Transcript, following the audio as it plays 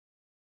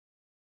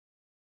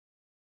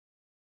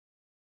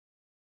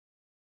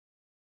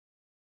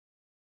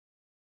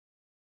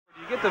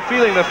Get the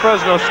feeling that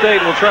Fresno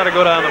State will try to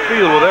go down the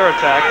field with their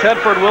attack.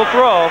 Tedford will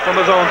throw from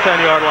his own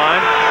 10-yard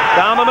line.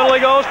 Down the middle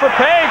he goes for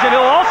Page, and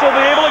he'll also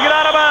be able to get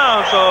out of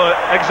bounds. So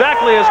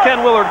exactly as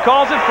Ken Willard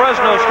calls it,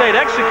 Fresno State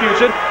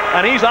executes it,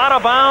 and he's out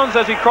of bounds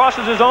as he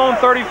crosses his own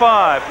 35.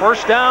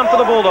 First down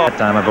for the Bulldogs. That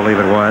time, I believe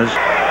it was.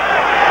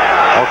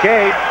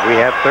 Okay, we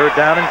have 3rd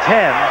down and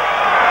 10.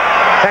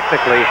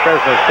 Technically,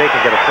 Fresno State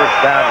can get a first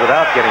down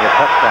without getting a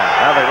touchdown.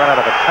 Now they run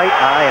out of a tight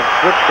eye and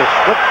switch to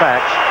split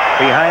backs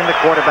behind the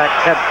quarterback,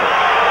 Tedford.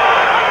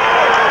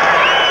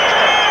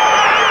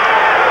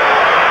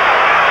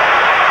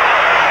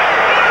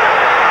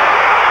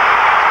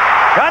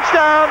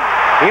 Touchdown!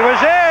 He was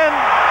in!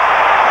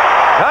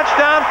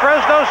 Touchdown,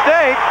 Fresno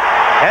State!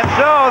 And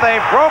so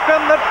they've broken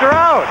the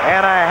drought,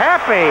 and a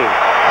happy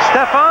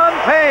Stephon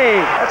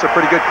Page. That's a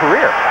pretty good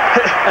career.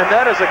 And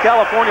that is a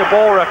California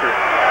Bowl record.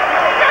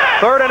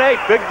 3rd and 8,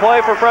 big play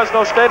for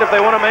Fresno State if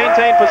they want to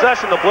maintain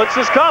possession. The blitz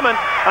is coming,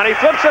 and he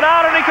flips it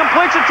out, and he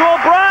completes it to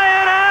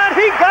O'Brien, and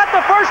he got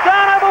the first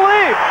down, I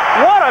believe.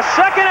 What a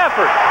second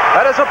effort.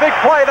 That is a big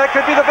play. That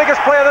could be the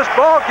biggest play of this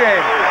ball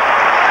game.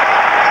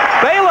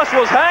 Bayless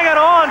was hanging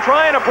on,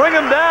 trying to bring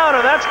him down,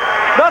 and that's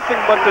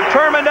nothing but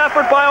determined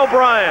effort by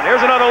O'Brien.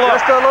 Here's another look.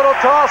 Just a little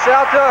toss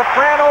out to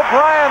Fran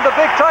O'Brien, the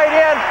big tight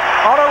end,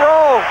 on a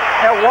roll.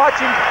 Now watch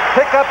him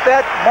pick up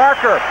that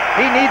marker.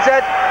 He needs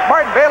that.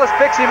 Martin Bayless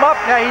picks him up.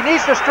 Now he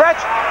needs to stretch,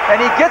 and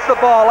he gets the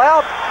ball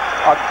out.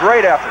 A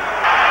great effort.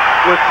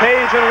 With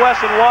Page and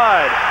Wesson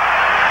wide.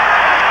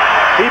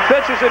 He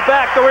pitches it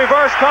back. The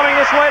reverse coming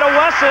this way to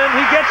Wesson.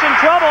 He gets in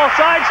trouble,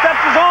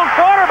 sidesteps his own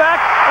quarterback,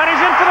 and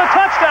he's in for the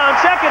touchdown.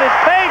 Second is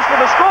Page for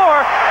the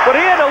score, but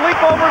he had to leap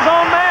over his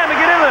own man to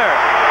get in there.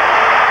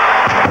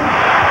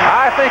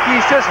 I think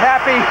he's just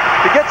happy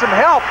to get some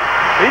help.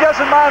 He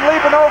doesn't mind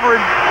leaping over.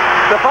 And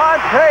Stephon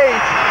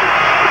Page,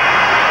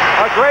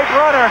 a great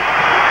runner,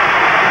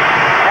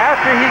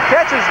 after he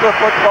catches the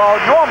football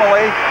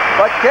normally,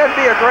 but can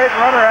be a great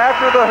runner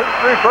after the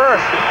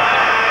reverse.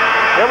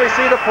 Here we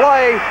see the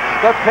play,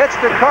 the pitch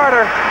to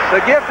Carter,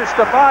 the gift to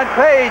Stephon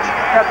Page.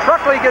 Now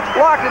Truckley gets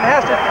blocked and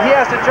he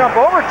has to jump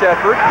over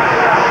Tedford.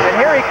 And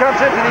here he comes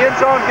into the end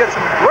zone, gets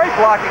some great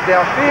blocking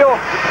downfield.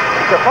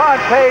 Stephon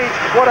Page,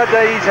 what a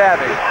day he's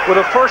having. With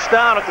a first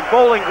down at the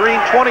Bowling Green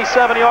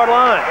 27-yard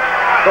line.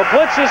 The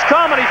blitz is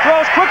coming, he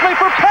throws quickly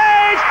for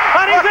Page,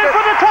 and he's in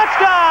for the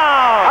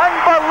touchdown!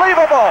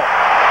 Unbelievable!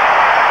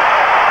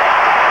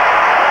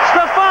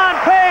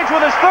 Stephon Page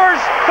with his third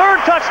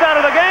touchdown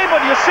of the game, but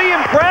you see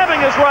him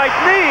grabbing his right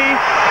knee,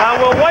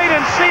 and we'll wait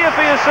and see if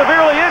he is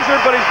severely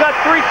injured, but he's got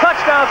 3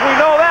 touchdowns, we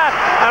know that,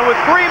 and with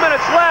 3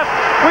 minutes left,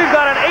 we've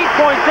got an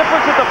 8-point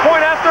difference at the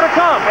point after to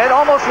come. It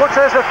almost looks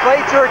as if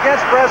fates are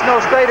against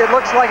Fresno State. It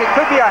looks like it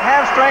could be a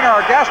hamstring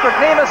or a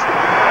gastrocnemius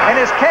in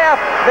his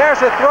calf. There's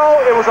a throw.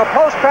 It was a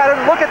post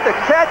pattern. Look at the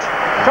catch.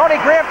 Tony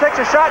Graham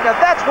takes a shot. Now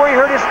that's where he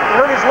hurt his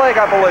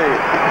leg, I believe.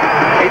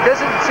 He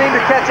doesn't seem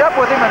to catch up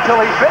with him until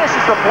he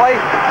finishes the play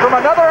from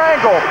another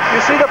angle.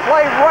 You see the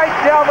play right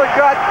down the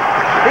gut.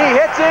 He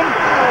hits him.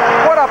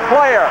 What a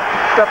player.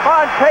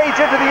 Stephon Page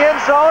into the end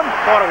zone.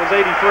 Thought it was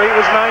 83. It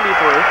was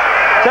 93.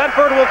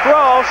 Tedford will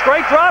throw.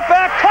 Straight drop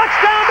back.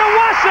 Touchdown to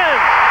Wesson.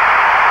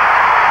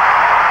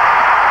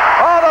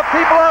 Oh, the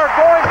people are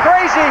going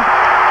crazy.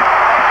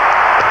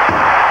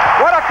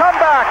 What a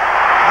comeback.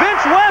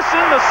 Vince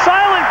Wesson, the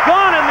silent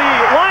gun in the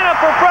lineup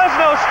for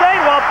Fresno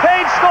State, while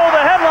Page stole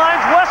the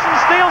headlines. Wesson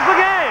steals the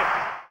game.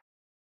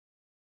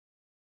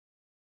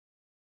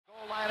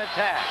 Goal line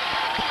attack.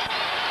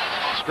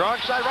 Strong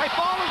side right,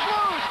 ball is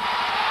loose.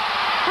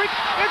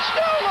 It's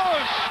still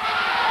loose.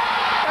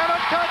 And a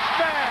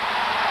touchback.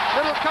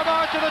 It'll come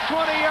out to the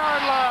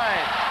 20-yard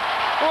line.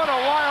 What a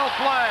wild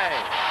play.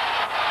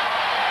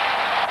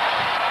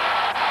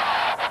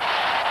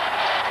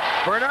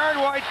 Bernard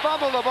White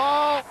fumbled the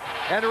ball,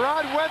 and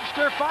Rod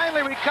Webster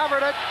finally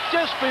recovered it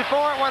just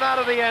before it went out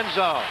of the end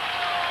zone.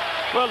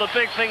 Well, the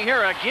big thing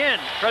here, again,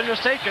 Fresno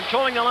State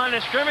controlling the line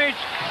of scrimmage.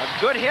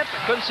 A good hit.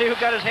 Couldn't see who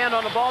got his hand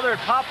on the ball there. It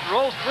popped,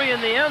 rolls free in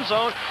the end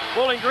zone.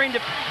 Bowling Green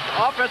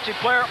offensive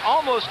player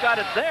almost got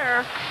it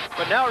there,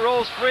 but now it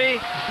rolls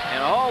free,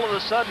 and all of a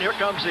sudden, here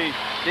comes the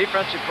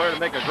defensive player to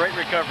make a great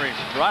recovery.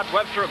 Rod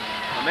Webster,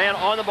 a man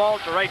on the ball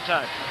at the right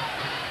time.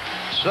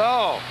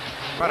 So,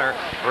 runner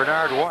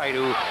Bernard White,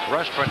 who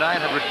rushed for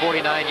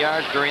 949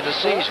 yards during the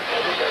season.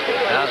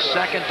 Now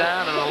second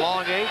down and a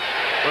long 8.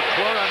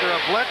 McClure under a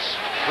blitz.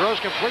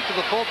 Throws complete to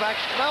the fullback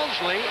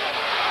Smelsley,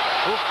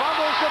 who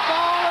fumbles the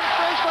ball, and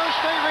Fresno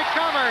State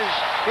recovers.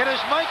 It is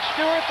Mike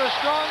Stewart, the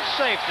strong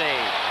safety.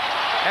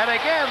 And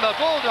again, the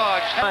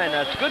Bulldogs.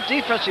 That's good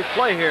defensive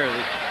play here.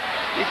 The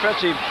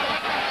defensive.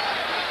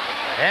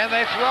 And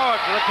they throw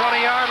it to the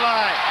 20-yard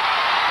line.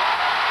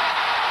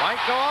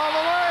 Might go all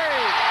the way.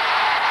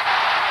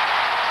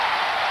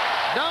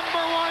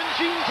 Number 1,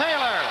 Gene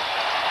Taylor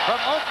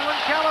from Oakland,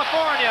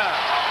 California.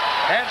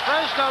 And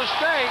Fresno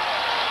State,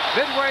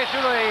 midway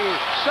through the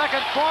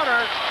second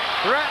quarter,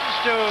 threatens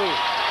to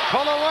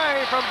pull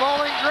away from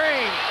Bowling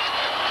Green.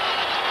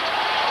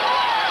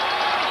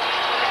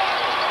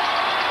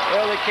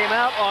 Well, they came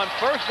out on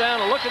first down,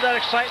 and look at that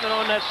excitement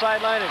on that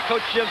sideline. And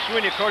Coach Jim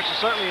Sweeney, of course, is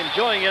certainly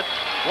enjoying it.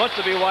 Wants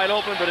to be wide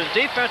open, but his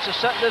defense is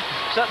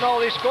setting all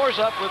these scores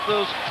up with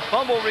those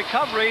fumble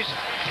recoveries.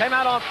 Came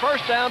out on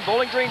first down.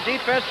 Bowling Green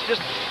defense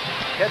just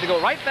had to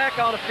go right back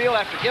on the field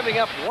after giving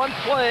up one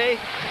play.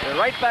 They're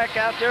right back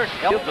out there.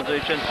 Field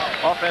position.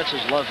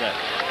 Offenses love that.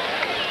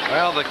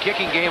 Well, the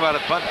kicking game out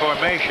of punt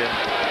formation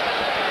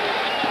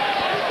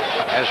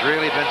has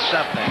really been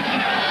something.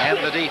 And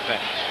the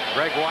defense.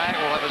 Greg Wyatt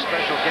will have a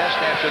special guest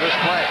after this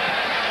play.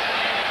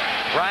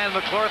 Brian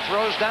McClure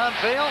throws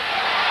downfield.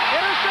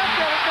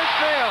 Intercepted at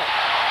midfield.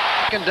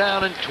 Second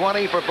down and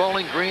 20 for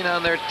Bowling Green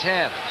on their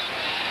 10.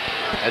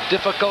 A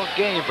difficult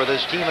game for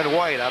this team in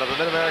white out of the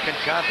Mid-American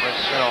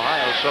Conference in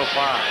Ohio so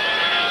far.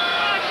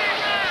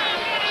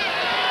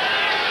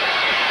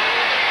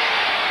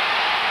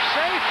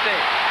 Safety.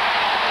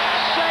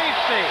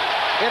 Safety.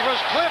 It was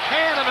Cliff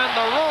Hanneman,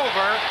 the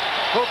rover,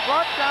 who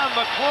brought down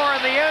McClure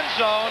in the end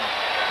zone.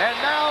 And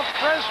now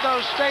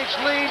Fresno State's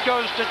lead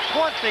goes to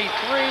 23-0.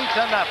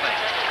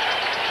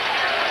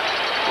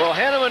 Well,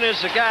 Hanneman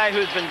is the guy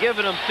who's been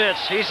giving them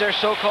fits. He's their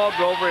so-called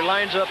rover. He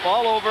lines up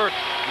all over,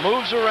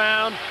 moves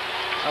around.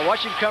 I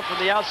watched him come from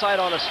the outside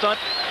on a stunt.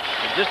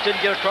 He just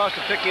didn't get across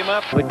to pick him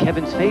up. But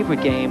Kevin's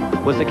favorite game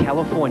was the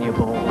California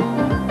Bowl.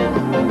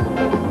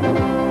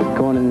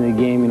 Going into the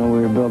game, you know,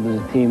 we were built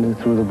as a team who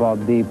threw the ball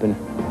deep, and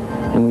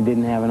we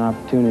didn't have an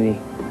opportunity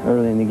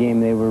early in the game.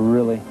 They were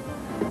really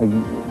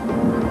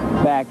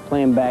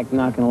playing back,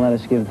 not going to let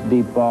us give the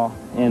deep ball,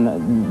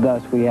 and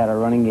thus we had our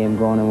running game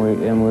going, and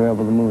we were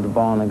able to move the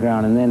ball on the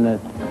ground. And then I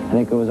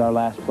think it was our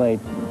last play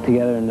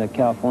together in the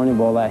California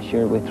Bowl last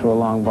year. We threw a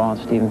long ball,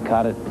 and Stephen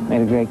caught it,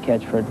 made a great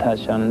catch for a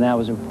touchdown, and that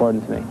was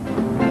important to me.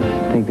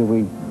 I think that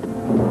we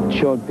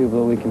showed people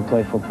that we can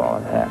play football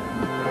at that.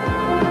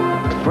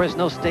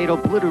 Fresno State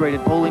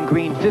obliterated Bowling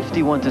Green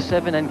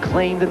 51-7 and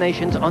claimed the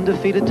nation's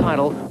undefeated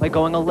title by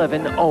going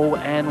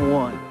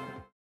 11-0-1.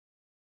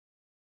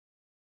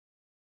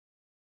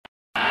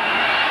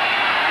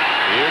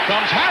 Here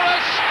comes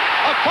Harris,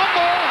 a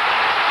fumble.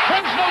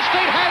 Fresno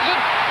State has it.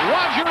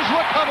 Rogers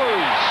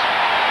recovers.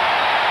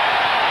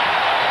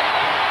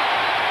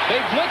 They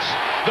blitz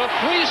the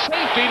free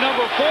safety,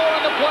 number 4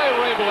 in the play,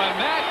 Rabel, and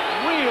that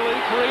really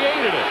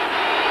created it.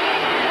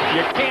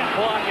 You can't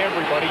block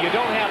everybody. You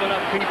don't have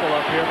enough people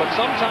up here, but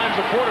sometimes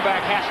the quarterback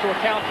has to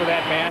account for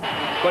that man.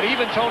 But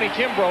even Tony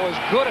Kimbrough, as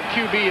good a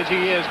QB as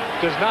he is,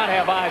 does not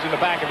have eyes in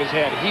the back of his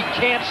head. He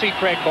can't see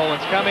Craig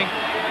Bowens coming.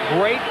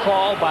 Great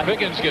call by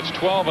Higgins gets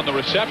 12 on the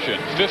reception,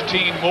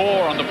 15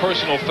 more on the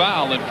personal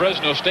foul, and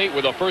Fresno State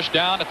with a first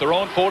down at their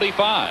own 45.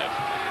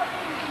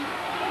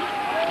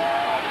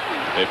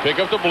 They pick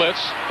up the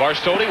blitz.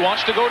 Barsotti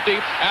wants to go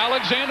deep.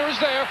 Alexander is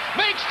there,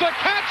 makes the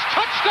catch,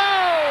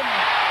 touchdown!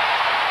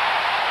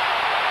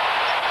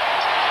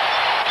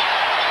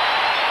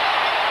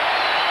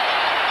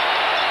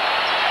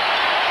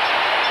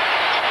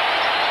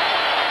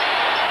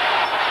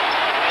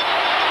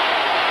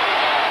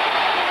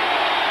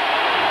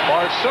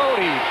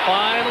 Barsotti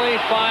finally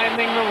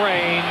finding the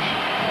range.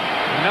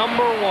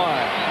 Number 1,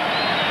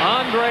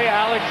 Andre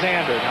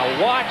Alexander.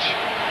 Now watch.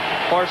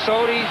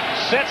 Barsotti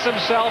sets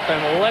himself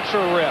and lets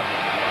her rip.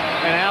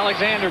 And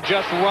Alexander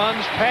just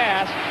runs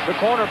past the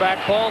cornerback,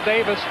 Paul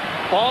Davis,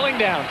 falling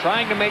down,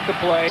 trying to make the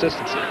play.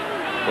 Consistency.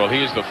 Well,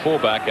 he is the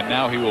fullback, and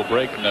now he will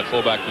break from that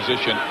fullback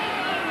position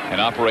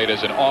and operate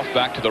as an off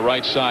back to the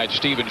right side.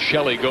 Stephen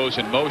Shelley goes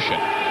in motion.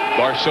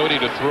 Barsotti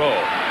to throw.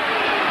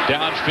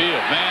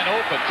 Downfield, man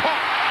open,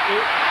 caught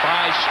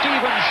by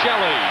Stephen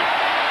Shelley.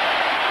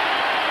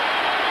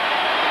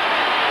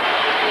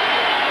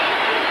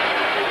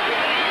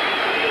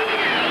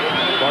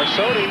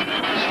 Barsotti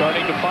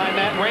starting to find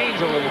that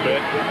range a little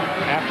bit.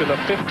 After the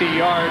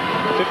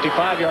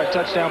 55-yard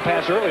touchdown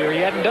pass earlier, he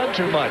hadn't done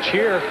too much.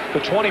 Here,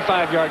 the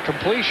 25-yard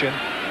completion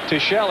to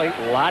Shelley,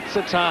 lots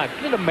of time.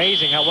 Isn't it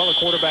amazing how well a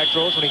quarterback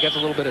throws when he gets a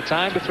little bit of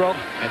time to throw?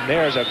 And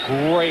there's a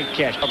great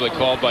catch. Probably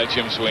called by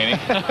Jim Sweeney.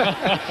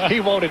 He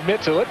won't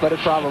admit to it, but it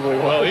probably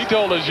was. Well, he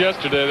told us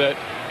yesterday that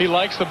he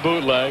likes the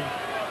bootleg.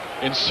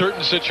 In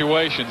certain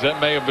situations, that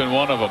may have been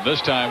one of them.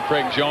 This time,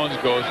 Craig Jones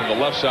goes from the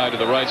left side to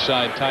the right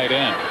side tight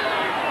end.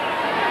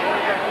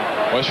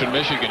 Western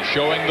Michigan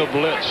showing the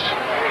blitz.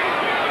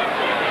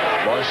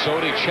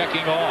 Barsotti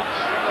checking off.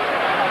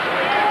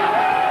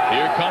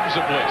 Here comes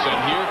the blitz, and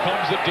here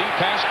comes the deep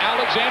pass.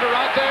 Alexander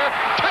out there.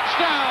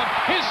 Touchdown!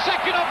 His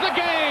second of the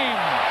game!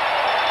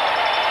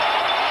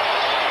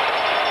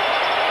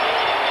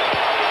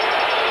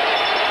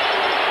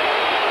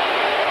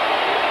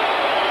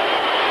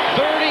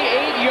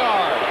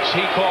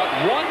 He caught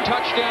 1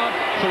 touchdown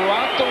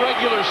throughout the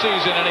regular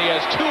season, and he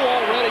has 2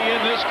 already in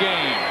this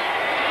game.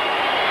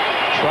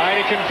 Try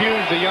to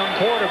confuse the young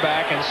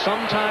quarterback, and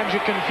sometimes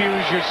you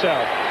confuse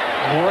yourself.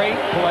 Great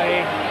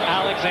play.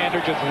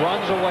 Alexander just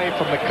runs away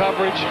from the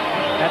coverage.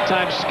 That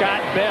time, Scott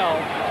Bell,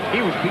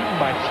 he was beaten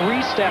by 3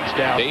 steps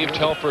down. Dave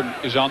Telford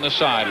is on the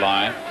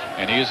sideline,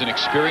 and he is an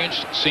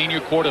experienced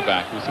senior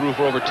quarterback who threw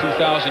for over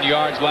 2,000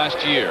 yards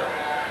last year.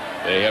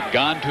 They have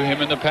gone to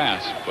him in the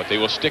past, but they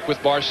will stick with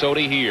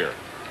Barsotti here.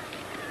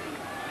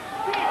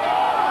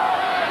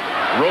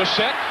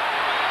 Rosette,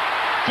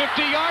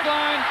 50-yard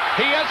line.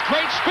 He has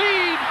great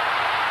speed.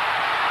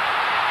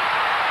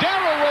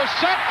 Darrell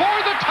Rosette for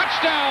the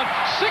touchdown,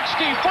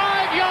 65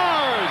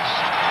 yards.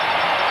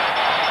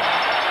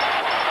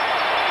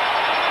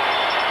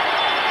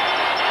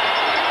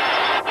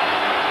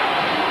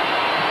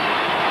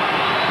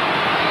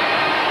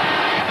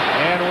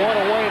 And what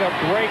a way to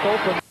break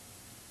open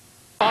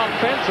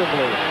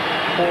offensively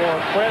for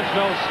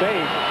Fresno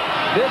State.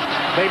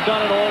 They've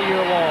done it all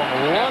year long.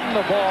 Run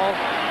the ball,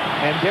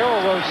 and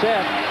Darrell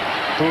Rosette,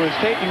 who is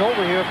taking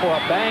over here for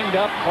a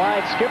banged-up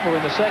Clyde Skipper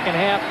in the second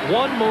half.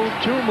 One move,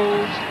 two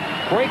moves,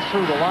 breaks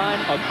through the line.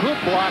 A good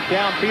block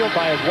downfield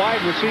by his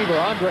wide receiver,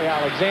 Andre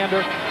Alexander.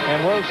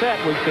 And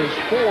Rosette, with his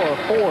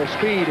 4.4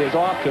 speed, is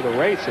off to the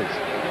races.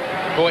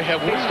 Boy,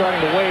 have we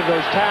starting to wave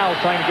those towels,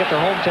 trying to get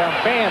their hometown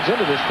fans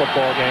into this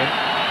football game.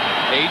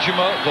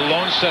 Ajima, the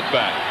lone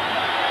setback.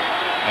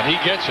 And he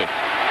gets it.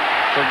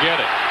 Forget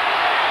it.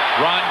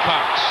 Ron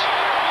Cox.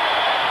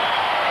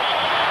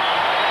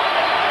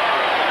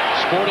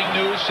 Sporting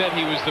News said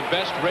he was the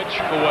best red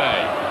away.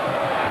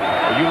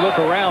 You look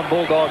around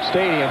Bulldog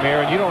Stadium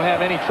here, and you don't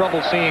have any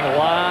trouble seeing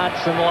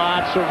lots and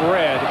lots of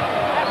red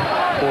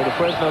for the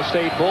Fresno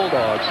State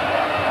Bulldogs,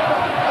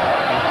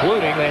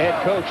 including the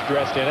head coach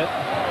dressed in it.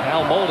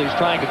 Al Moldy's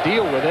trying to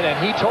deal with it, and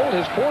he told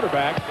his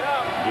quarterback,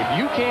 if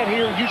you can't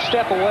hear, you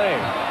step away.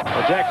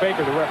 Well, Jack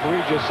Baker, the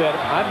referee, just said,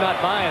 I'm not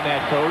buying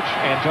that, Coach.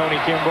 And Tony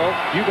Kimbrough,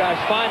 you guys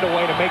find a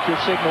way to make your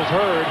signals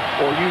heard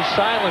or use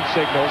silent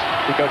signals,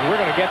 because we're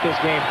going to get this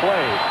game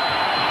played.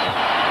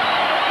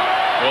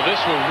 Well, this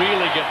will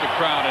really get the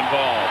crowd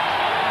involved.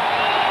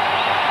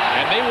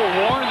 And they will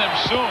warn them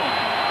soon,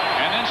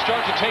 and then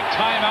start to take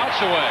timeouts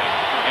away,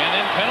 and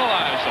then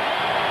penalize them.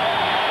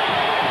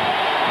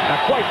 Now,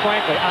 quite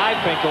frankly, I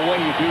think the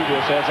way you do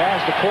this is,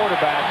 as the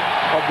quarterback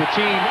of the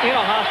team in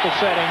a hostile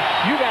setting,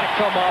 you got to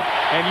come up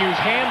and use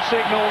hand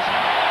signals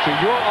to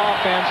your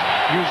offense,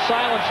 use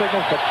silent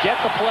signals, but get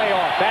the play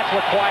off. That's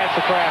what quiets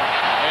the crowd.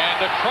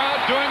 And the crowd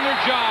doing their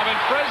job, and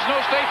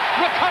Fresno State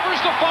recovers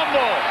the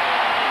fumble.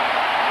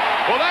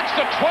 Well, that's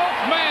the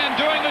 12th man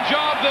doing the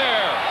job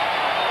there.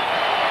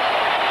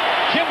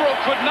 Kimbrough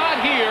could not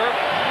hear,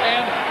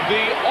 and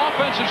the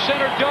offensive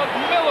center, Doug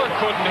Miller,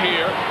 couldn't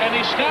hear, and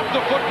he snapped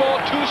the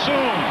football too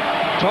soon.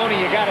 Tony,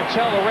 you got to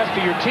tell the rest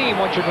of your team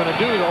what you're going to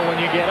do, though,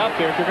 when you get up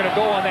there. If you're going to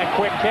go on that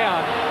quick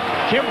count.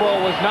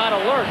 Kimbrough was not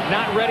alert,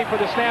 not ready for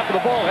the snap of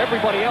the ball.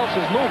 Everybody else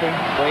is moving.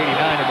 89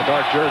 in the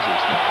dark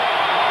jerseys.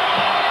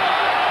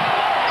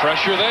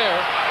 Pressure there.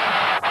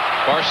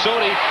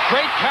 Barsotti,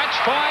 great catch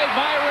by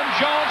Myron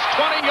Jones,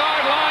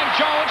 20-yard line.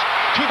 Jones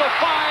to the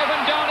 5,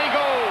 and down he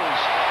goes.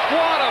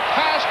 What a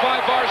pass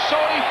by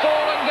Barsotti,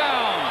 falling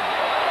down.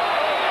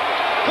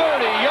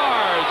 30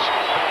 yards.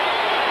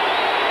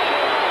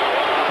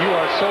 You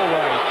are so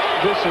right.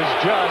 This is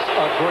just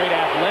a great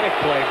athletic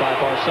play by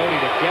Barsotti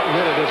to get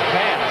rid of this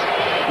pass.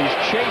 He's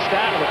chased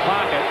out of the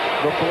pocket.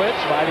 The blitz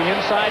by the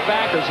inside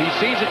backers. He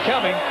sees it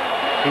coming.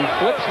 He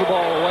flips the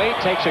ball away,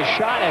 takes a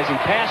shot as he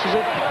passes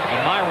it, and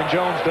Myron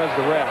Jones does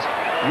the rest,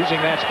 using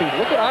that speed.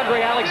 Look at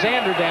Andre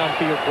Alexander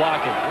downfield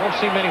blocking. You don't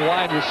see many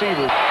wide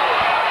receivers.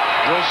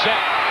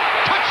 Rosette,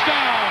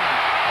 touchdown!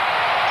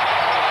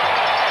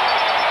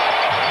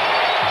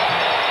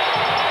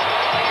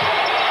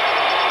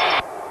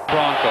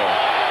 Bronco.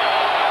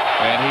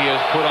 And he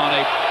has put on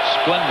a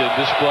splendid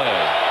display.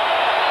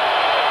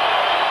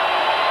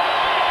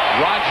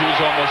 Rodgers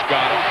almost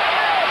got him.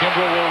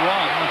 Kimbrough will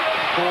run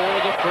for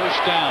the first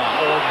down,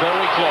 or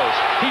very close.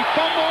 He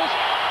fumbles,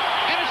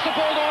 and it's the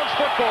Bulldogs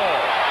football.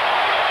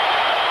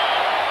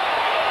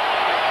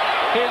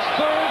 His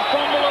third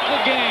fumble of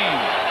the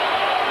game.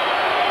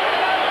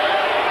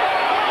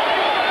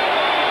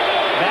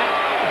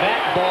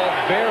 That ball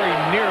very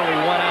nearly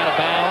went out of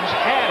bounds.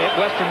 Had it,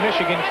 Western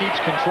Michigan keeps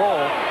control.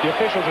 The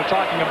officials are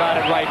talking about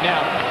it right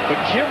now.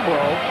 But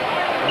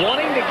Kimbrough,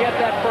 wanting to get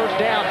that first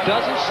down,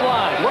 doesn't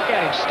slide. Look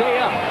at him, stay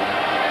up.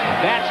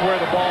 That's where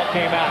the ball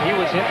came out. He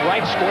was hit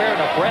right square in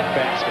a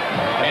breadbasket.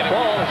 And the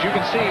ball, as you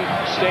can see,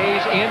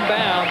 stays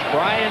inbounds.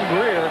 Brian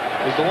Greer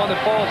is the one that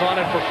falls on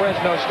it for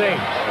Fresno State.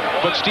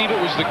 But, Steve, it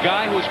was the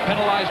guy who was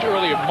penalized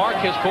earlier.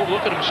 Marquez Pope,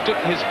 look at him stick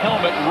his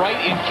helmet right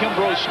in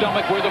Kimbrough's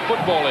stomach where the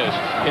football is.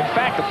 In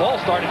fact, the ball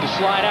started to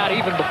slide out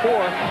even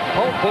before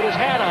Pope put his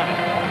hat on it.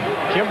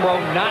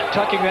 Kimbrough not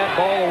tucking that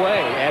ball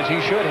away, as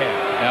he should have.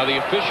 Now the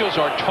officials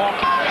are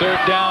talking.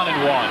 Third down and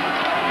 1.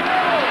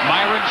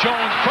 Myron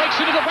Jones breaks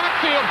into the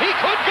backfield. He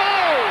could go!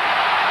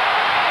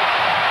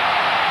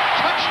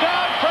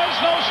 Touchdown,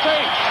 Fresno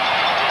State!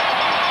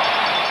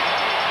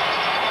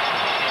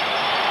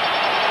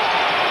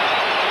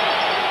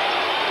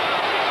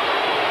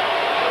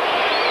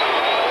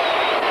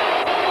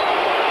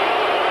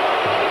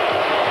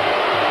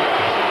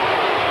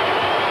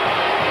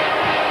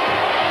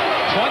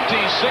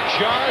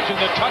 Yards and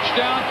the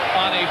touchdown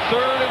on a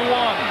 3rd and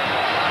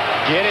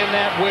 1. Get in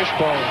that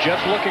wishbone.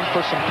 Just looking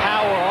for some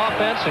power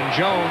offense, and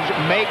Jones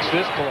makes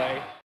this play.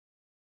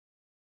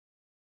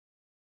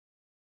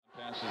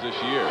 Passes this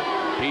year.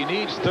 He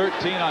needs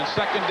 13 on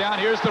second down.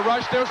 Here's the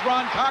rush. There's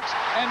Ron Cox,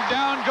 and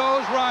down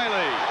goes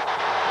Riley.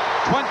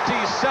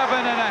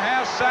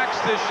 27.5 sacks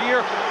this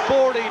year,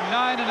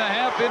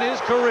 49.5 in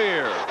his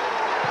career.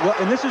 Well,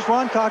 and this is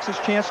Ron Cox's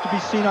chance to be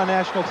seen on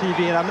national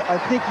TV, and I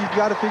think you've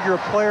got to figure a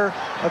player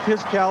of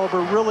his caliber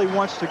really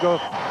wants to go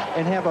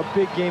and have a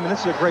big game, and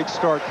this is a great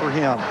start for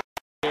him.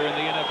 Here in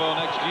the NFL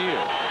next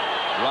year.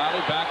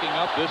 Riley backing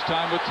up, this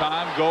time with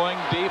time, going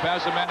deep,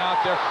 has a man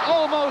out there,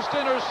 almost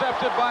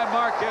intercepted by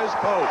Marquez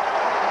Pope.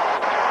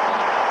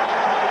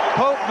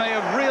 Pope may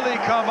have really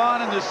come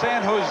on in the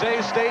San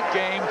Jose State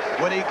game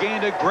when he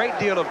gained a great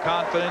deal of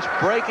confidence,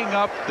 breaking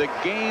up the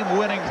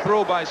game-winning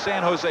throw by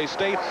San Jose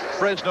State.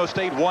 Fresno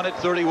State won it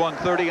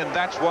 31-30, and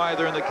that's why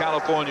they're in the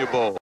California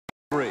Bowl.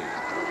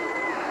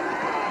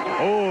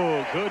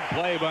 Oh, good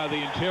play by the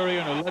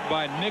interior and led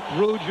by Nick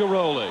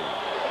Ruggiero.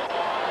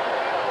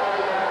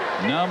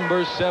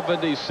 Number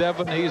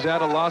 77, he's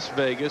out of Las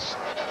Vegas.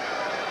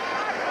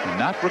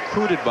 Not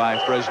recruited by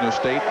Fresno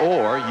State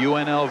or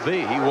UNLV.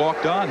 He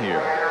walked on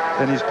here.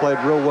 And he's played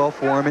real well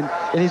for him,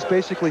 and he's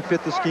basically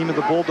fit the scheme of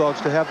the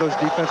Bulldogs to have those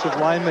defensive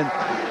linemen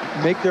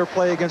make their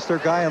play against their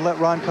guy and let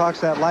Ron Cox,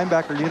 that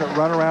linebacker unit,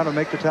 run around and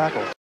make the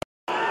tackles.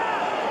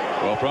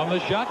 Well, from the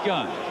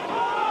shotgun,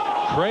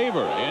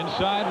 Craver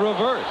inside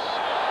reverse.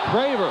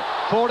 Craver,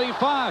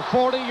 45,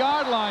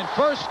 40-yard line,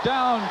 first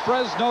down,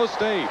 Fresno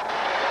State.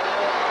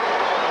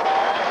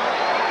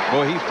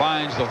 Boy, he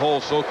finds the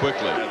hole so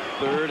quickly.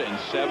 3rd and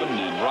 7,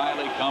 and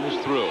Riley comes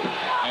through.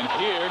 And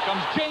here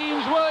comes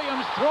James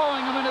Williams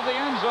throwing him into the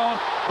end zone,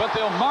 but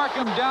they'll mark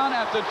him down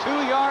at the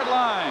 2-yard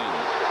line.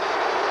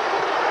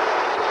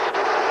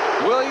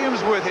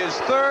 Williams with his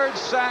 3rd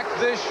sack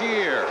this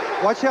year.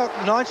 Watch out,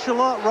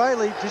 nonchalant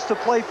Riley just to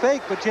play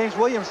fake, but James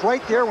Williams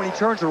right there when he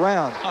turns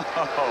around.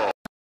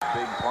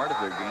 Big part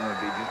of their game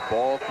would be just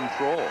ball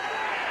control.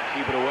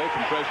 Keep it away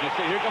from Fresno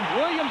State. Here comes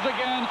Williams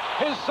again,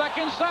 his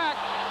 2nd sack.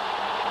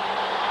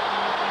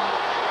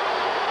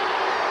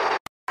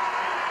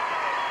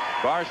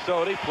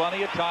 Barsotti,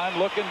 plenty of time,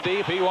 looking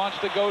deep. He wants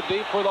to go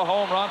deep for the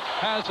home run.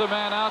 Has a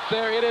man out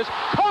there. It is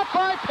caught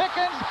by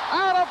Pickens,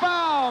 out of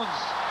bounds.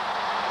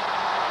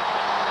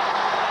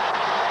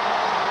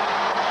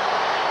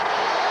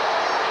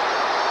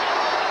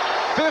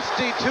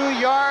 "52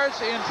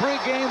 yards in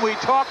pregame. We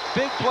talked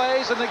big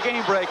plays in the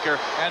game breaker,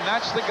 and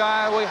that's the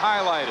guy we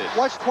highlighted."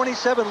 Watch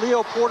 27,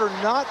 Leo Porter,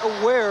 not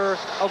aware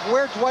of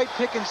where Dwight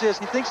Pickens is.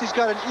 He thinks he's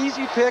got an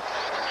easy pick,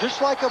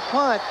 just like a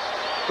punt.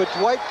 But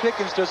Dwight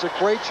Pickens does a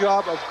great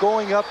job of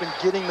going up and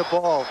getting the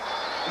ball.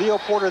 Leo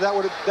Porter,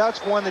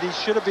 that's one that he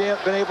should have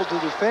been able to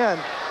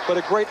defend, but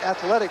a great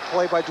athletic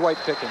play by Dwight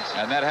Pickens.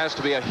 And that has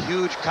to be a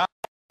huge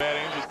Bad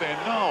Angels saying,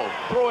 no,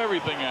 throw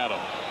everything at him.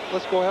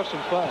 Let's go have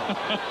some fun.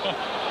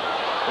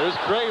 There's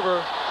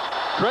Craver.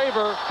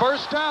 Craver,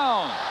 first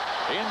down.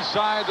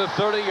 Inside the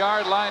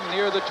 30-yard line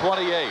near the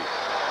 28.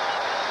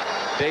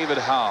 David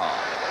Howe.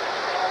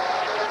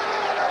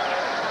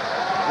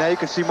 Now you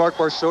can see Mark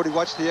Barsotti.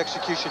 Watch the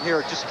execution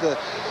here. Just the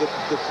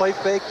play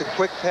fake, the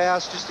quick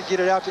pass, just to get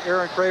it out to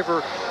Aaron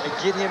Craver and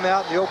get him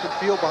out in the open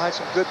field behind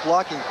some good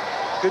blocking.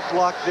 Good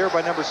block there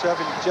by number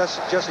 7,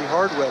 Jesse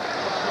Hardwick.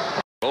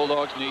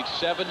 Bulldogs need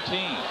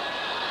 17.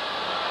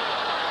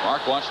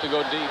 Mark wants to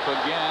go deep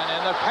again,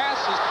 and the pass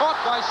is caught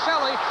by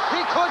Shelley.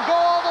 He could go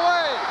all the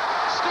way.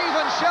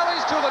 Stephen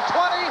Shelley's to the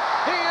 20.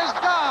 He is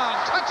gone.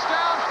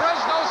 Touchdown,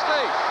 Fresno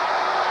State.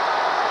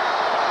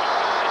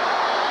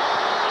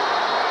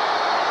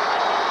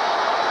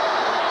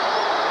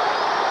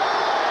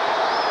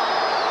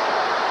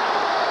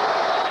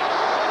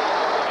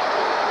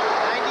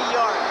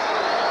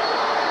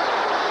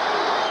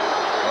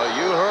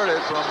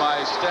 From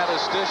my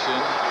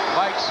statistician,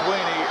 Mike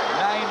Sweeney,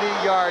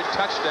 90-yard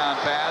touchdown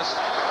pass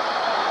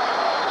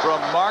from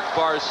Mark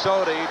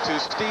Barsotti to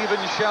Stephen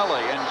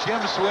Shelley. And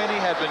Jim Sweeney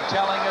had been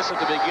telling us at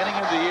the beginning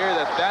of the year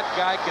that that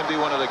guy can be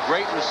one of the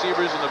great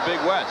receivers in the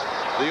Big West.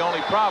 The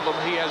only problem,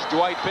 he has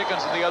Dwight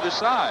Pickens on the other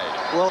side.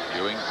 Well,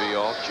 Ewing,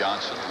 Viol,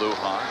 Johnson,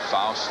 Lujan,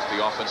 Faust,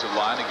 the offensive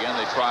line. Again,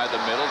 they try the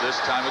middle. This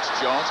time it's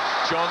Jones.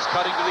 Jones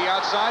cutting to the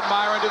outside.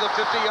 Myron to the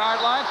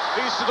 50-yard line.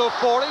 He's to the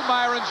 40.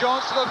 Myron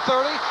Jones to the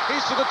 30.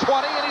 He's to the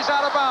 20, and he's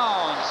out of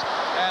bounds.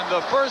 And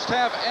the first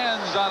half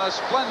ends on a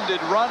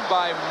splendid run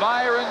by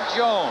Myron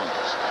Jones.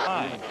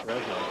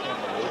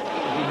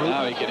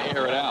 Now he can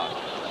air it out.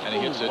 And he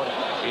hits it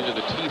into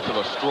the teeth of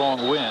a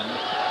strong wind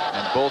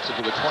and bolts it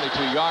to the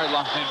 22-yard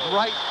line. And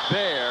right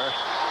there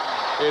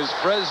is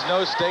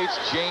Fresno State's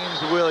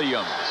James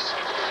Williams.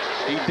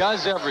 He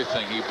does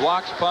everything. He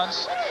blocks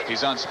punts.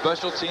 He's on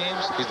special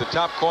teams. He's the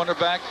top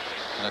cornerback.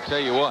 And I'll tell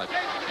you what,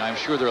 I'm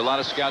sure there are a lot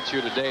of scouts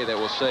here today that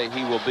will say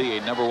he will be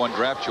a #1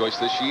 draft choice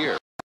this year.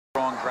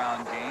 Strong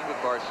ground game, but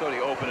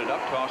Barsotti opened it up,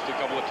 tossed a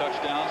couple of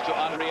touchdowns to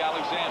Andre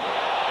Alexander.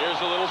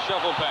 Here's a little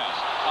shuffle pass.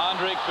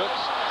 Andre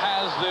Cooks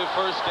has the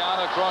first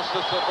down across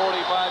the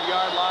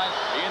 45-yard line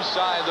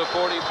inside the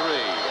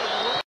 43.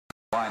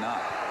 Why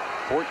not?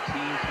 14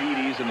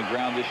 TDs in the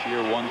ground this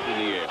year, 1 through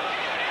the air.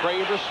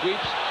 Craver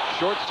sweeps,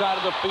 short side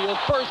of the field.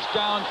 First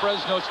down,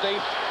 Fresno State.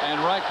 And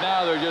right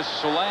now they're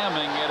just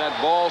slamming it at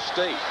Ball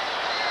State.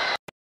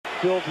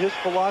 Build his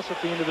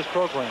philosophy into this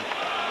program.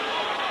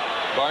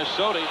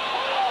 Barsotti,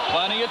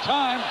 plenty of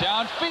time,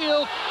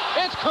 downfield.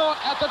 It's caught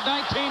at the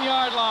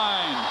 19-yard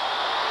line.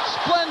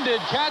 Splendid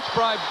catch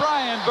by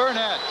Brian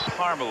Burnett.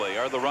 Parmalee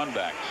are the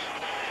runbacks.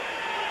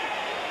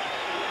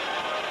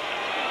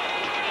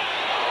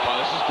 Oh,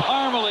 this is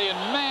Parmalee,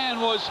 and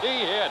man, was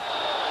he hit.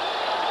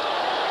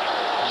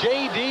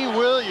 J.D.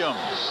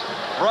 Williams.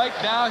 Right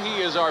now,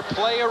 he is our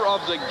player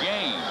of the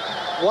game.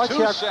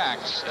 Two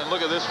sacks, and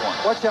look at this one.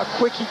 Watch how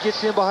quick he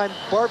gets in behind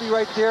Barbie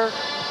right there.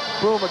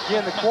 Boom,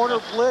 again, the corner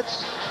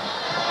blitz.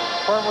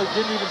 Parmalee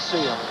didn't even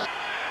see him.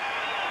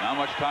 Not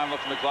much time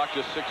left on the clock,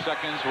 just 6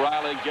 seconds.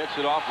 Riley gets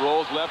it off,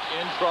 rolls left,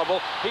 in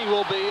trouble. He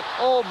will be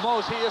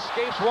almost, he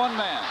escapes one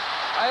man.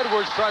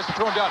 Edwards tries to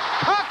throw him down.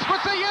 Cox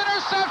with the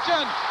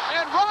interception,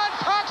 and Ron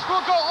Cox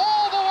will go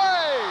all the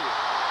way.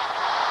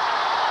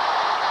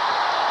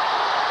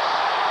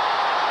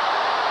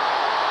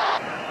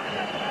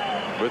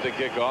 With the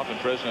kickoff, and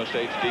Fresno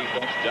State's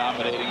defense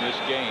dominating this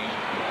game.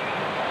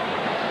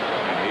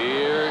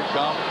 Here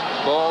comes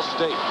Ball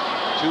State.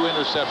 2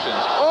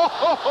 interceptions. Oh,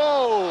 ho,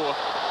 ho!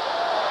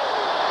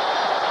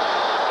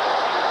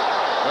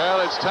 Well,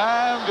 it's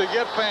time to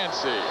get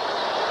fancy.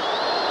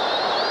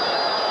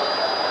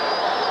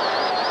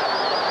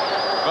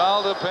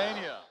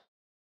 Valdepena.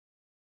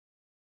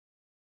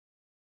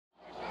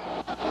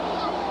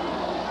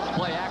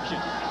 Play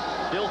action.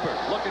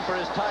 Dilfer looking for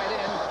his tight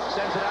end.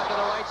 Sends it out to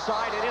the right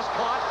side. It is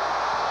caught.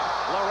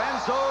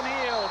 Lorenzo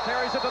Neal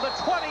carries it to the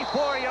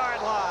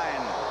 24-yard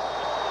line.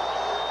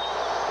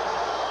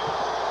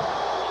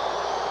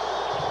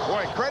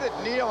 Boy, credit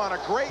Neal on a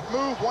great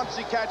move once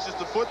he catches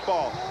the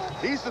football.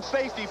 He's the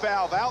safety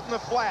valve out in the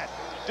flat.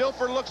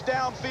 Dilfer looks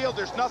downfield.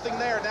 There's nothing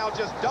there. Now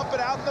just dump it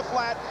out in the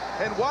flat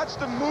and watch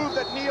the move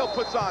that Neal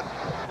puts on.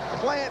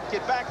 Plant,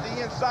 get back to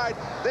the inside,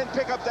 then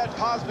pick up that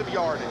positive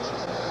yardage.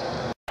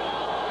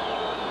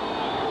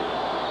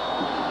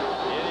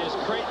 It is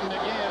Creighton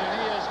again,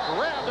 and he is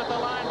grabbed at the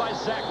line by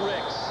Zach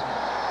Ricks.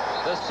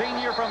 The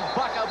senior from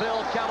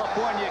Vacaville,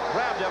 California,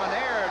 grabbed him, and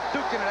they're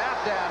duking it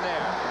out down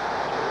there.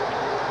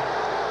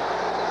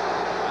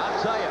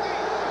 Tell you,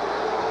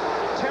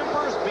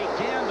 tempers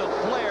began to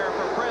flare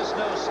for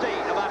Fresno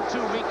State about 2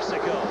 weeks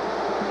ago.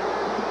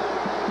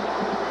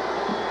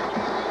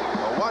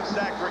 Well, watch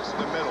Zach Ricks in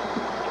the middle.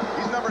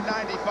 He's number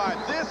 95.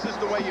 This is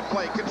the way you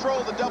play.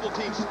 Control the double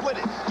team, split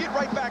it, get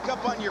right back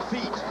up on your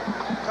feet.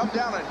 Come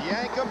down and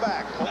yank them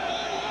back.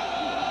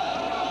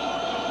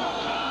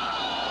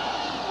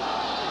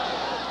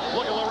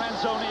 Look at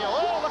Lorenzo Neal.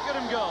 Oh, look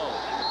at him go.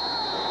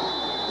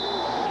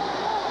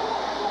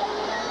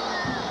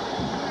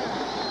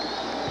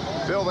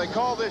 Phil, they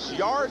call this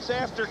yards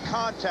after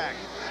contact.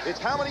 It's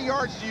how many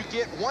yards do you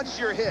get once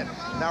you're hit.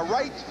 Now,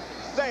 right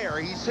there,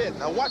 he's hit.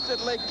 Now, watch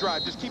that leg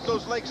drive. Just keep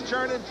those legs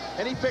churning,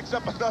 and he picks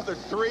up another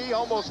 3,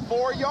 almost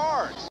 4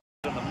 yards.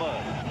 In the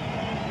mud.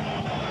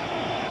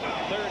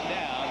 3rd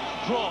down,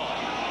 draw.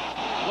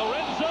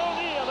 Lorenzo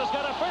Neal has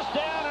got a first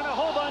down and a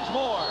whole bunch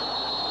more.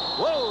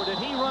 Whoa, did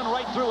he run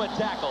right through a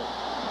tackle?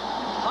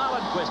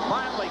 Hollenquist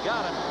finally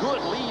got him.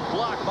 Good lead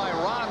block by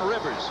Ron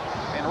Rivers.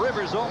 And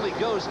Rivers only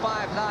goes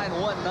 5'9",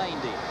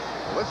 190.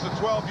 Well, this is a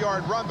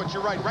 12-yard run, but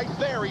you're right. Right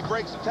there, he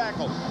breaks the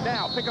tackle.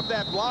 Now, pick up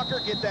that blocker,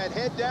 get that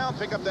head down,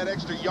 pick up that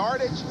extra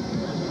yardage.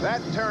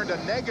 That turned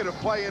a negative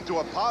play into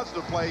a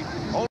positive play.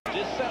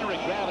 His center of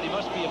gravity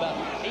must be about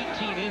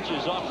 18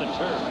 inches off the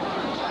turf.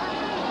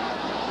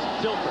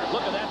 Dilfer,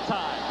 look at that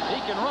time. He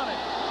can run it.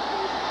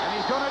 And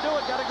he's going to do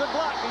it. Got a good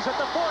block. He's at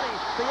the 40,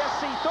 the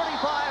SC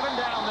 35, and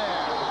down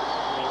there.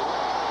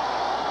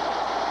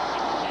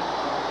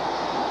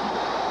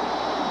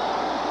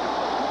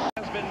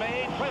 Been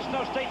made.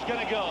 Fresno State's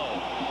going to go.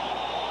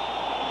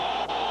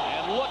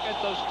 And look at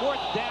those 4th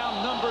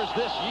down numbers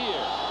this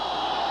year.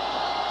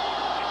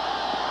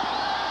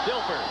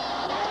 Dilfer.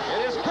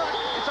 It is cut.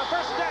 It's a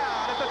first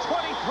down at the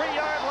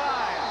 23-yard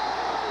line.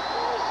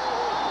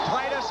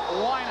 Titus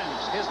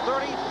Winans, his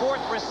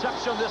 34th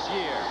reception this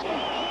year.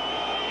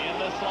 In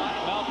the slot,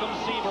 Malcolm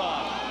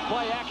Sebron.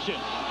 Play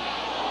action.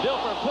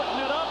 Dilfer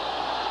putting it up.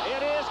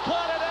 It is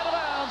caught and out of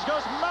bounds.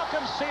 Goes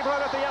Malcolm Sebron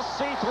at the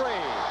SC3.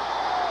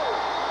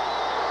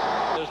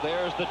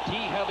 There's the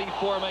T-heavy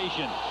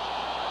formation.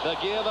 The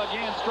give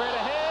again, straight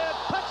ahead.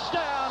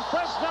 Touchdown,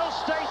 Fresno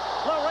State,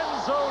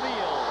 Lorenzo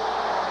Neal.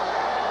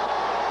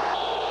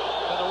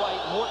 To the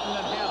right, Morton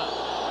and Hannah.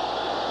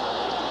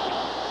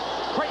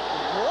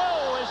 Creighton,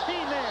 whoa, is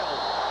he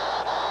nailed?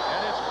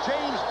 And it's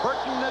James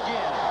Burton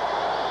again.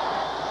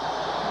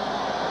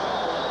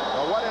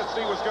 Well, what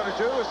SC was going to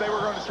do is they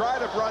were going to try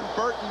to run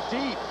Burton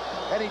deep,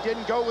 and he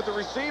didn't go with the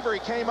receiver. He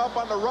came up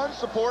on the run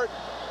support,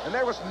 and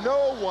there was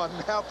no one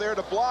out there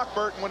to block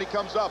Burton when he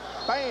comes up.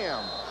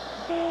 Bam!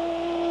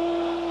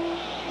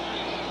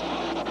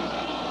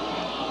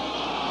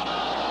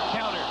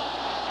 Counter.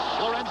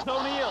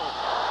 Lorenzo Neal.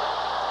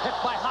 Hit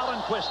by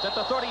Hollenquist at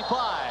the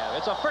 35.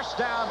 It's a first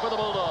down for the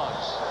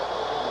Bulldogs.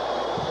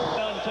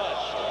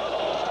 Untouched.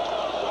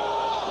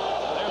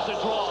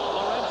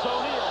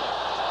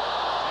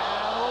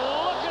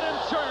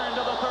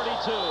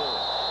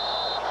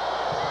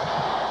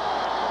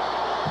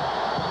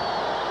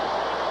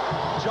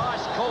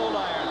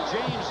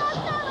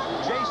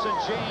 Jason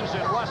James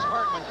and Russ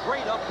Hartman,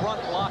 great up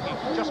front blocking,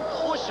 just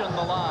pushing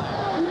the line.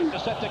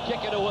 Set to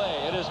kick it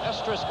away. It is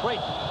Estris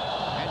Creighton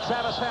and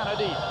Travis Hanna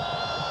deep.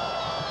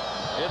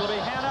 It'll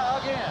be Hanna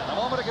again. A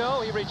moment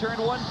ago, he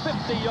returned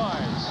 150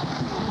 yards.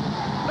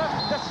 Not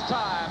this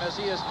time, as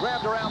he is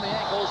grabbed around the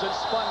ankles and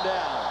spun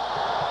down.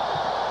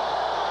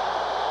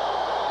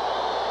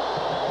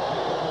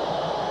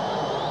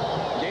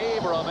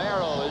 Gabe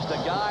Romero is the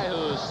guy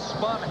who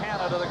spun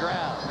Hanna to the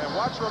ground. And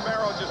watch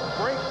Romero just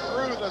break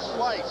through the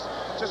slice.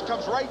 Just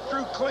comes right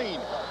through clean.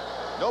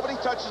 Nobody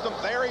touches him.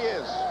 There he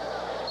is.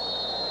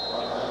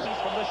 He's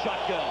from the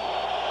shotgun.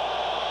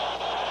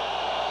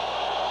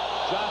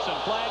 Johnson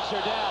flags her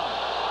down.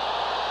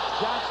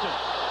 Johnston.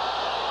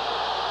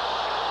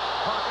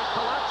 Pocket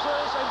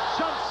collapses, and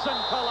Johnson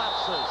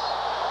collapses.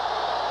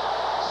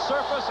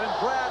 Surface and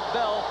Brad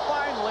Bell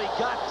finally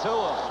got to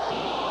him.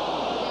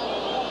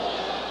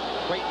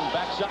 Creighton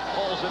backs up,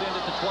 pulls it in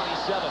at the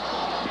 27.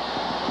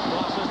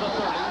 Crosses the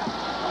 30.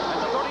 And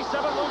the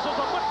 37 loses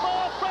the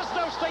football.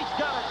 Fresno State's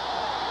got it.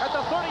 At the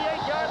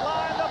 38-yard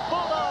line, the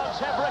Bulldogs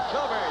have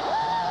recovered.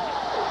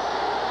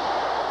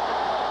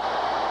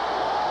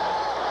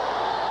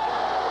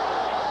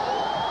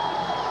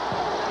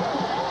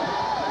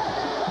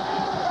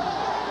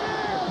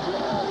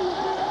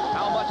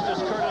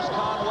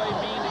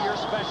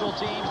 Special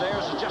teams.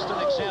 There's just an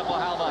example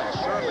how much.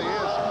 It certainly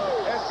is.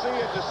 SC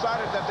had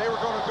decided that they were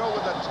going to go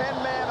with a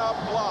 10-man up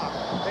block.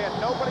 They had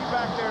nobody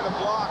back there to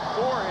block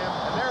for him,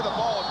 and there the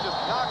ball is just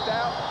knocked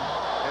out,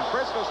 and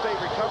Fresno State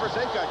recovers.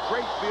 They've got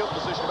great field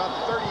position about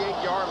the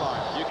 38-yard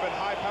line. You've been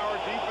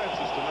high-powered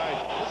defenses tonight.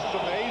 This is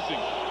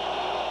amazing.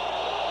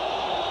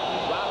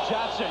 Rob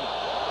Johnson,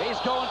 he's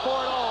going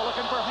for it all,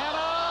 looking for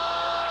Hanna.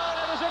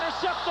 It was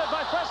intercepted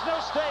by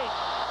Fresno State.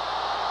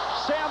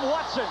 Sam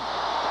Watson.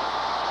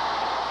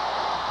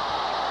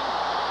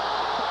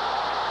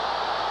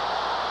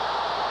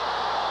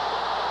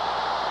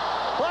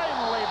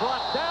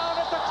 Brought down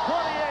at the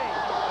 28.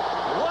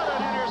 What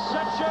an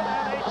interception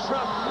and a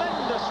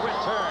tremendous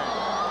return.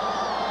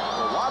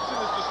 Well,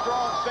 Watson is the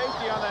strong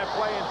safety on that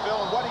play, and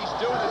Phil, and what he's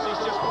doing is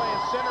he's just playing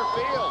center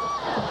field.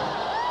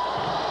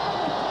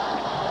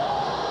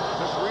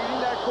 Just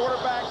reading that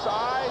quarterback's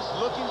eyes,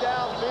 looking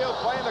downfield,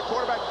 playing the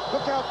quarterback.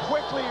 Look how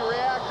quickly he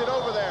reacted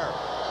over there.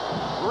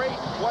 Great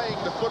playing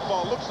the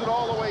football. Looks it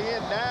all the way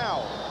in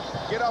now.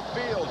 Get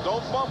upfield.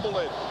 Don't fumble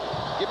it.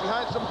 Get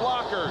behind some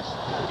blockers.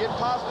 Get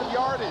positive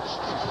yardage.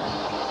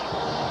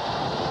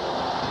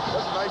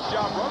 Does a nice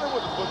job running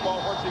with the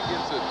football once he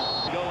gets it.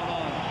 Going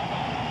on.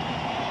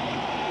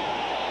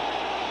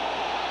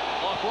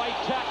 Off right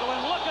tackle,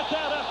 and look at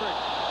that effort.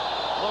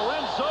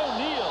 Lorenzo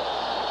Neal.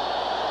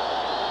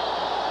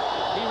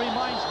 He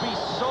reminds me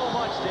so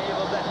much, Dave,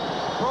 of that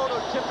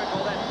prototypical,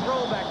 that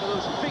throwback to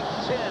those Big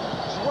Ten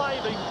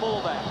driving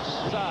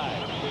fullbacks. Side.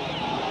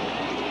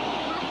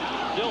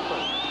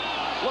 Dilfer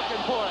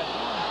looking for it.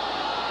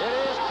 It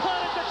is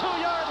caught at the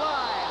 2-yard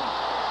line.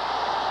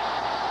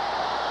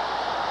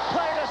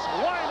 Titus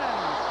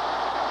Winans.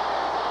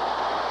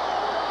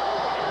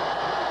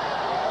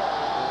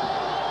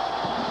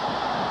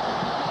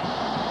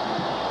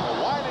 Well,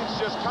 Winans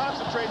just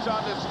concentrates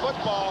on this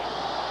football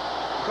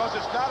because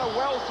it's not a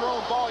well-thrown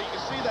ball. You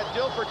can see that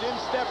Dilfer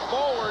didn't step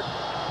forward.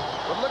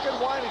 But look at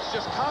Winans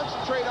just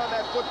concentrate on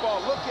that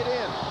football. Look it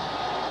in.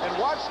 And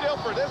watch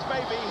Dilfer. This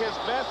may be his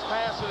best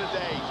pass of the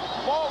day.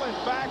 Falling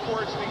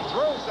backwards, and he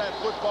throws that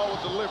football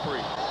with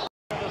delivery.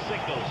 The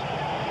signals.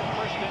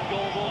 First and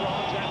goal,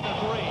 Bulldogs at the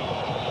 3.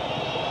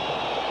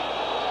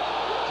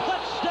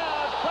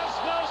 Touchdown,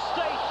 Fresno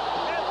State,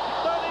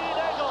 Anthony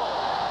Nagel.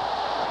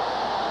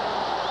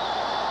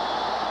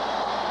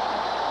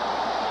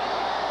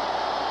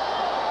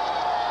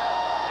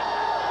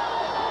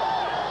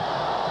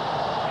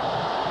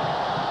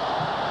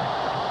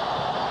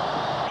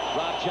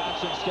 Rob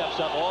Johnson steps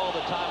up all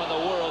the time in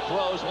the world,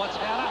 throws once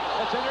Hanna.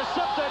 It's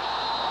intercepted.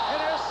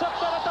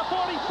 Intercepted at the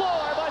 44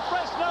 by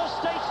Fresno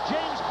State's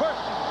James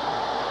Burton.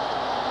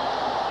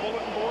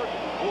 Bulletin board.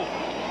 Ooh.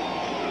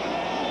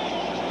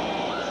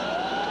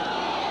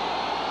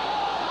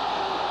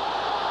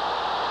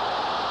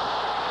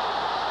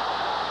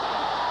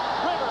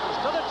 Rivers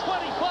to the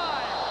 25.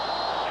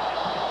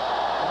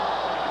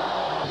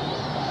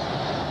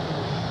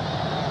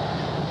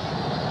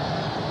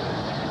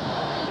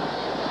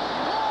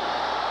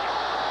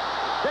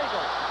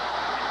 Daigle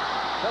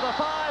to the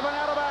 5 and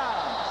out of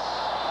bounds.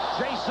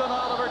 Jason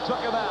Oliver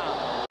took him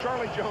out.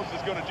 Charlie Jones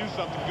is going to do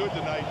something good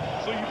tonight,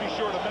 so you be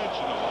sure to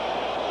mention him.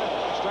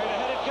 Straight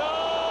ahead it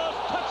goes.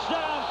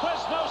 Touchdown,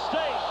 Fresno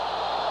State.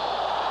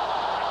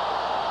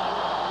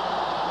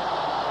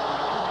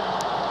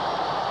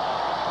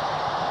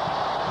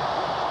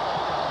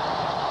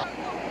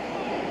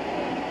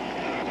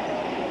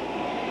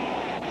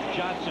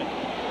 Johnson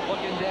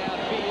looking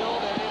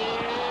downfield, and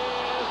it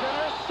is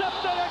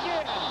intercepted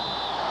again.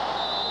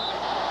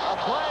 A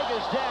flag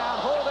is down.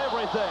 Hold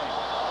everything.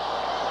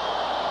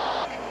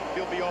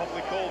 He'll be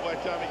awfully cold by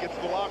the time he gets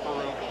to the locker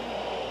room.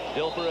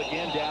 Dilfer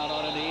again down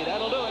on a knee.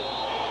 That'll do it.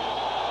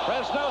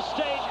 Fresno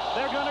State,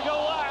 they're going to go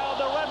wild.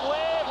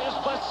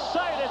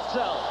 beside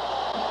itself.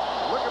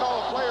 Look at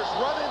all the players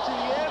run into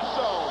the end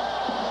zone.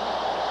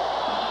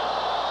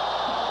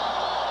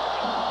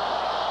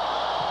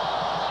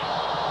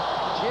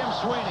 Jim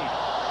Sweeney.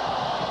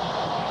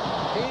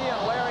 He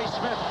and Larry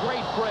Smith,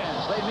 great friends.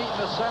 They meet in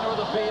the center of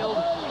the field.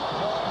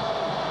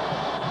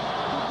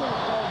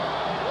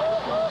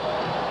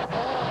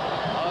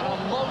 An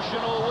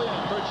emotional win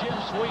for Jim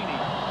Sweeney.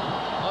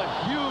 A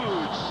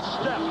huge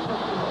step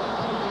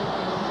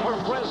for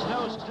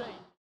Fresno State.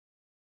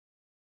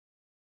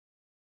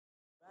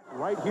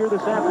 Right here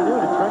this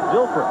afternoon to Trent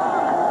Dilfer.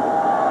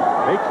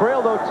 They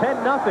trail though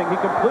 10-0. He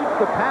completes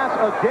the pass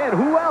again.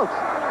 Who else?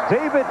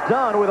 David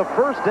Dunn with a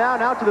first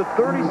down out to the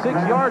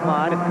 36-yard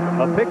line.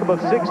 A pickup of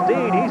 16.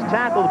 He's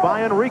tackled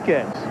by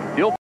Enriquez.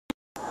 Dilfer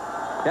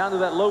down to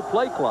that low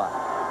play clock.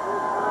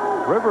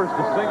 Rivers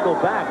to single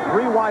back.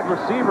 3 wide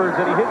receivers,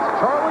 and he hits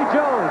Charlie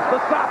Jones, the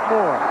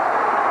sophomore.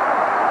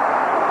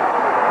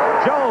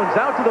 Jones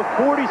out to the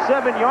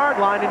 47-yard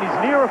line, and he's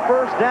near a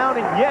first down,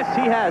 and yes,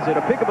 he has it.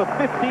 A pickup of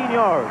 15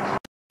 yards.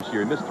 This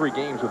year, he missed 3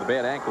 games with a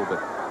bad ankle,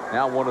 but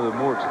now one of the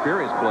more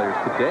experienced players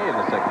today in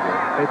the secondary.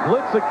 They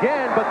blitz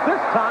again, but this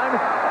time,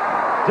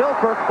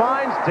 Dilfer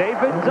finds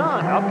David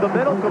Dunn up the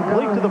middle,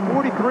 complete to the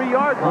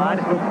 43-yard line,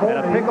 and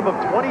a pickup of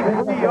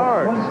 23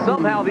 yards.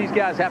 Somehow these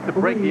guys have to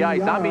break the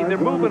ice. I mean, they're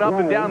moving up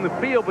and down the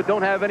field, but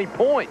don't have any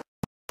points.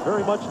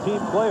 Very much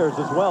team players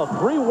as well.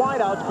 3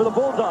 wideouts for the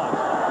Bulldogs.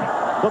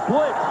 The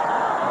blitz.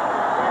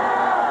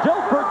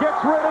 Dilfer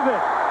gets rid of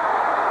it.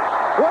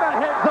 What a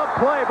heads-up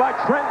play by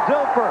Trent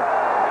Dilfer.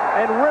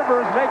 And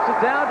Rivers makes it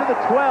down to the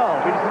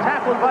 12. He's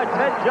tackled by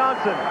Ted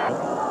Johnson.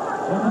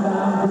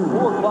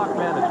 4 clock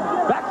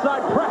management.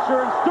 Backside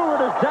pressure, and Stewart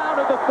is down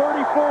at the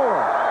 34.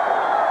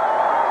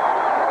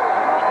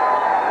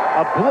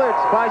 A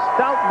blitz by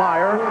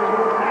Stoutmeyer,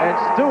 and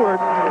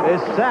Stewart is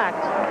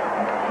sacked.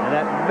 And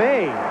that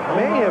may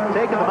have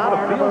taken them out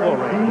of field goal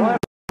range.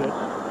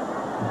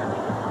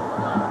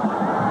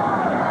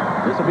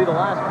 This will be the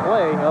last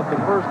play of the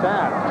first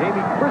half.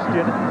 Jamie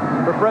Christian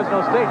for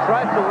Fresno State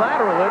tries to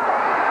lateral it,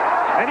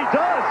 and he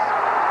does.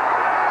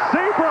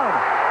 Sebron,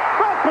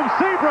 Malcolm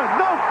Sebron,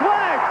 no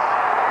flags.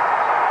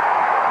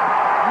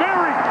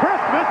 Merry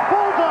Christmas,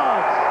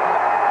 Bulldogs.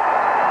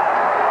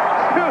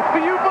 Do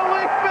you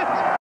believe it?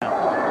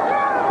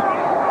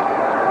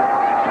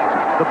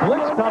 The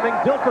blitz coming,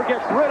 Dilfer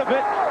gets rid of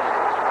it,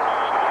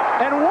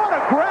 and what a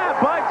grab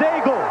by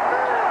Daigle.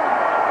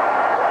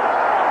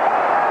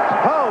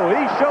 Oh,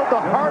 he showed the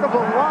heart of a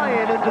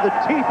lion into the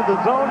teeth of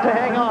the zone to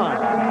hang on.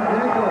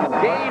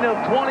 Gain of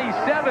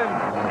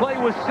 27. Play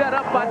was set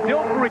up by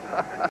Dilfer.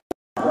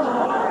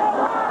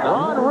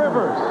 Ron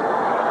Rivers.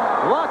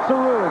 Lots of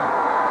room.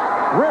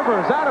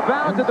 Rivers out of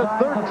bounds at the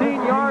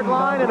 13-yard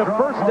line, and a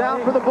first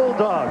down for the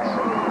Bulldogs.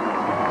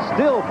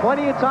 Still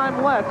plenty of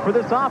time left for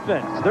this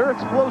offense. They're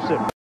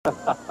explosive.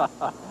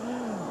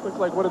 Looks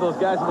like one of those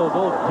guys in those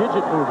old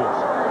Digit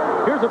movies.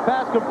 Here's a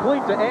pass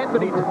complete to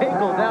Anthony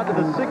Daigle down to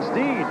the 16.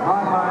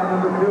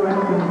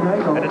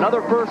 And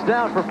another first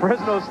down for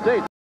Fresno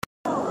State.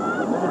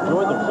 They've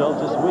enjoyed themselves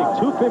this week.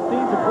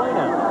 2:15 to play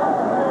now.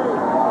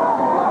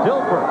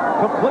 Dilfer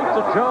complete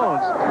to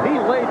Jones. He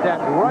laid that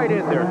right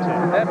in there,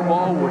 Tim. That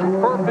ball was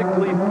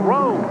perfectly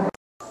thrown.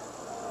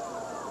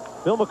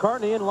 Bill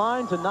McCartney in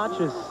line to notch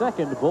his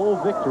second bowl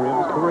victory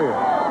of his career.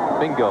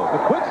 Bingo. A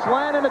quick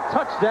slant and a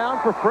touchdown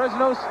for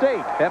Fresno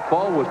State. That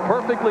ball was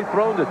perfectly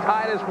thrown to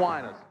Titus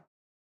Winas.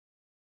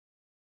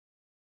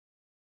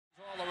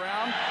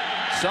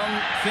 Some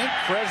think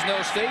Fresno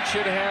State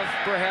should have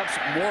perhaps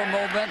more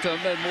momentum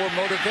and more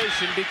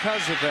motivation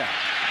because of that.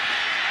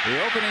 The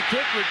opening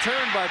kick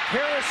returned by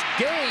Paris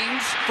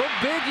Gaines for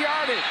big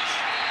yardage.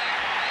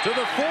 To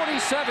the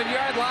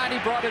 47-yard line, he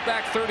brought it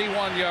back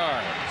 31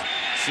 yards.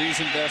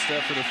 Season best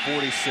effort of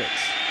 46.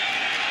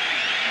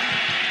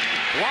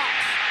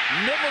 Blocked,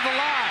 middle of the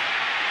line,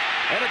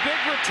 and a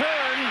big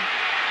return.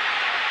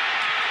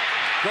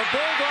 The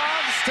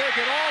Bulldogs take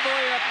it all the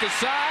way up the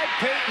side.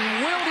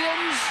 Peyton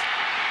Williams,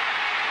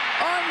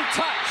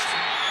 untouched,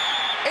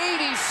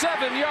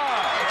 87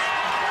 yards.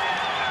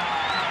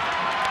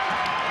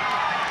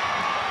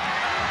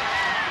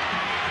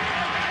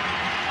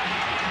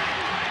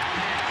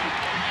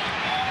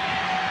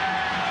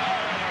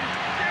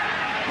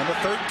 Number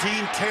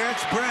 13,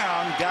 Terrence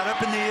Brown, got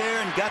up in the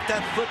air and got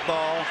that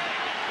football.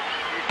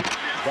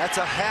 That's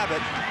a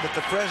habit that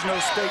the Fresno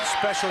State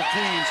special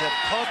teams have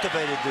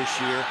cultivated this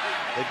year.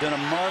 They've done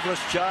a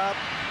marvelous job.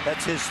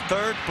 That's his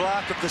 3rd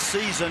block of the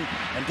season,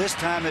 and this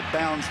time it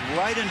bounds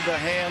right into the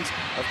hands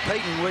of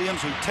Peyton Williams,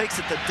 who takes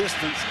it the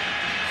distance.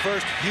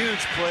 First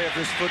huge play of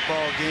this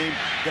football game.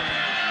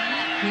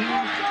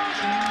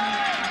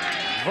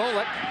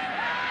 Volek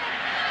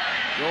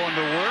going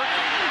to work,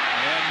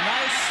 and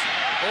nice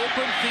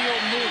open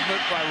field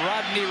movement by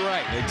Rodney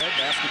Wright.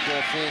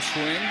 Basketball full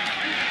swing.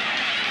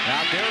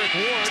 Now Derek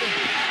Ward.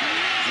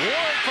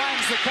 Ward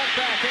finds the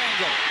cutback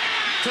angle.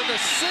 To the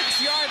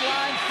 6-yard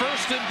line,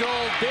 1st and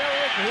goal.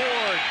 Derek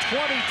Ward,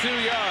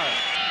 22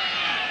 yards.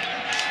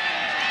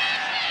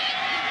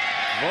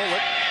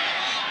 Volek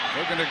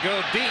looking to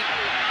go deep,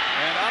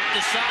 And up the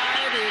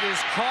side, it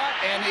is caught,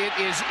 and it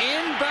is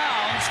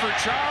inbounds for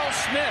Charles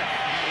Smith.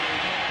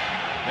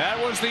 That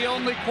was the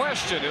only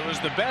question. It was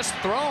the best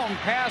thrown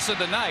pass of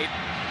the night.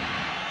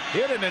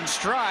 Hit him in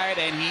stride,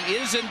 and he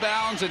is in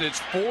bounds, and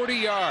it's 40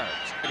 yards.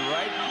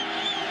 Right.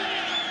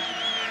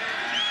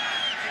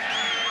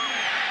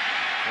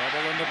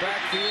 Trouble in the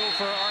backfield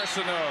for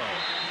Arsenault.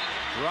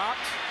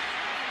 Dropped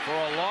for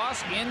a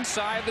loss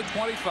inside the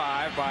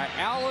 25 by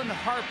Alan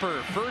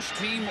Harper, first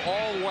team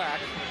all-WAC.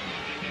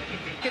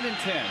 2nd and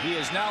 10. He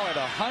is now at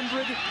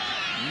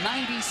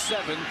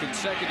 197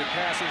 consecutive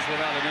passes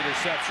without an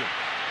interception.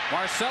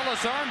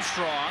 Marcellus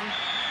Armstrong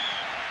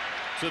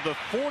to the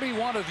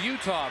 41 of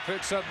Utah,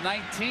 picks up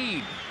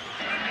 19.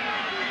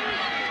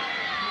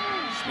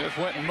 Smith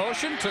went in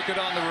motion, took it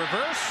on the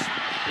reverse.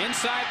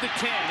 Inside the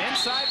 10,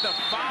 inside the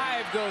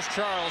 5 goes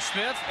Charles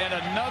Smith, and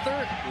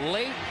another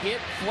late hit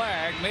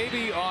flag,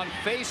 maybe on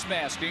face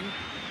masking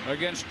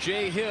against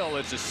Jay Hill.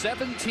 It's a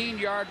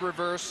 17-yard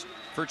reverse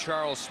for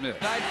Charles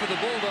Smith. Night for the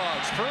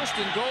Bulldogs. 1st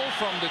and goal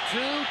from the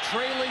 2,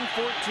 trailing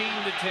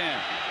 14-10.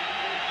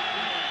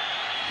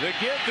 The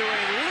give to a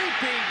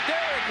leaping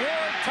Derek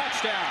Ward,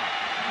 touchdown.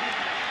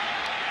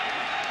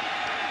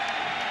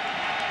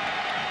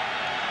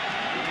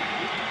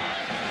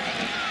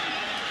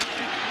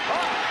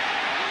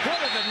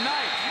 Hit of the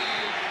night.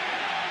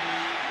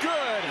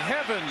 Good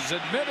heavens,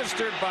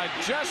 administered by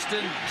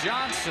Justin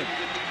Johnson.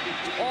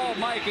 All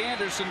Mike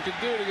Anderson could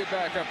do to get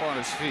back up on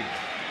his feet.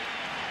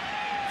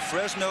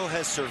 Fresno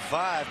has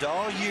survived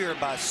all year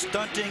by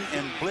stunting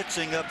and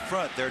blitzing up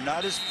front. They're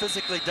not as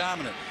physically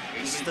dominant.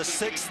 This is the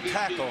 6th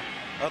tackle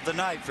of the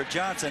night for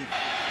Johnson.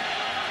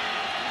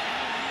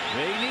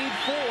 They need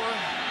 4,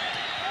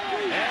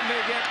 and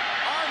they get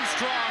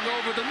Armstrong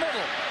over the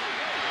middle.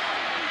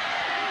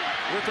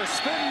 With a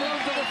spin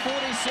move to the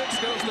 46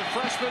 goes the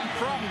freshman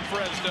from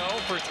Fresno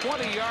for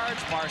 20 yards,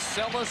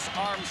 Marcellus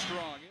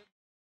Armstrong.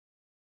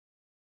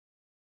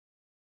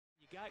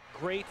 Got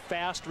great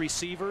fast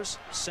receivers.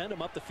 Send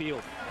them up the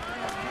field.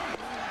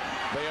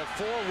 They have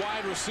 4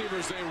 wide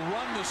receivers. They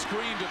run the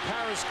screen to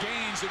Paris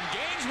Gaines, and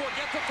Gaines will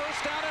get the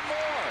first down and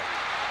more.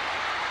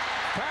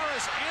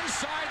 Paris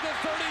inside the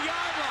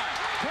 30-yard line.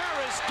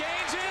 Paris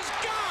Gaines is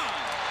gone.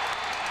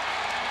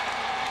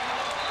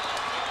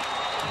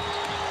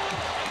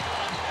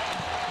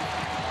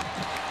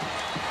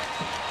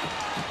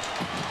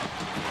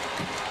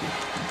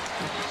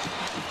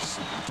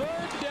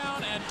 Third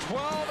down and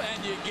 12,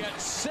 and you get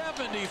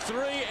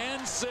 73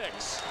 and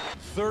 6.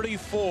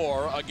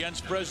 34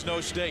 against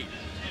Fresno State.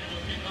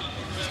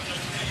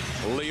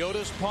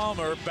 Leotis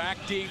Palmer back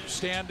deep,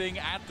 standing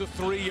at the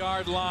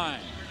 3-yard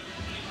line.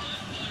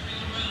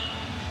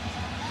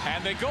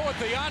 And they go with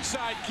the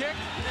onside kick,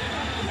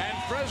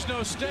 and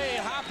Fresno State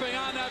hopping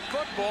on that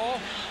football.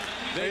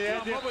 They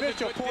had the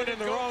official point in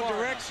the wrong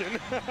direction.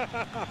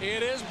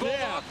 It is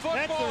Bulldog football.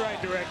 That's the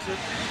right direction.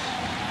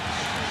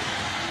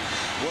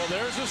 Well,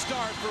 there's a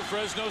start for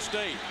Fresno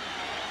State.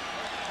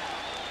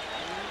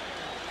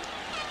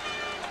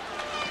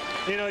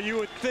 You know, you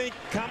would think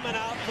coming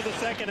out for the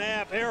second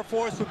half, Air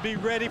Force would be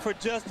ready for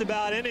just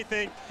about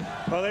anything.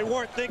 Well, they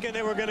weren't thinking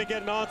they were going to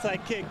get an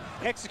onside kick.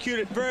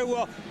 Executed very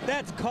well.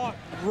 That's caught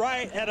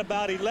right at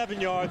about 11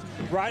 yards,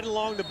 right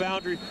along the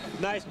boundary.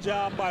 Nice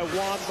job by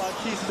Juan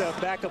Bautista,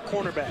 backup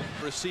cornerback.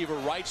 Receiver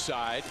right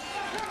side.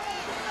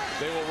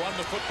 They will run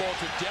the football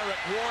to Derek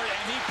Ward,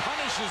 and he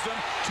punishes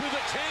them to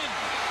the 10.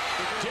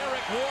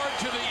 Derek Ward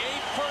to the 8,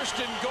 1st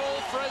and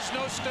goal,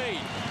 Fresno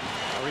State.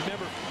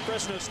 Remember,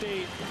 Fresno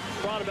State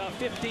brought about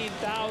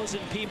 15,000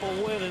 people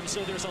with him,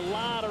 so there's a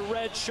lot of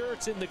red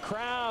shirts in the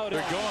crowd.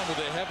 They're going with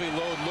a heavy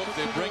load look.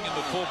 They bring in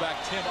the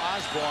fullback, Tim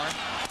Osborne.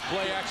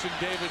 Play action,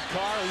 David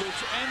Carr,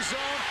 loops end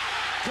zone.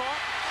 Caught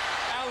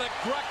Alec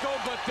Greco,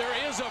 but there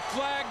is a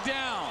flag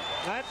down.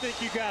 I think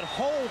you got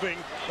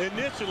holding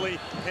initially,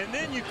 and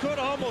then you could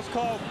almost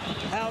call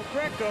Al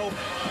Greco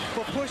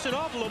for pushing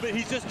off a little bit.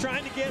 He's just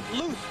trying to get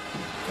loose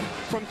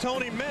from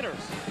Tony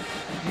Metters.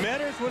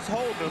 Metters was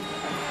holding him.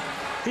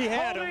 He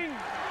had him.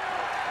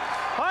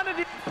 On the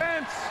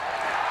defense.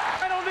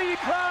 Penalty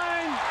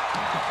line.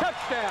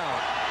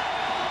 Touchdown.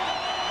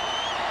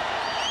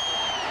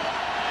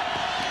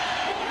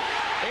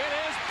 It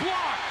is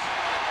blocked.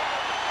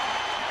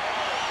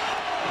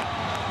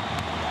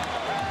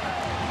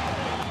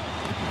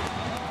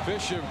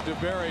 Bishop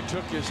DeBerry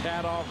took his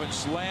hat off and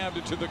slammed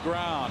it to the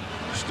ground.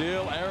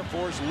 Still, Air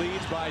Force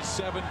leads by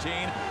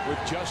 17 with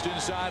just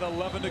inside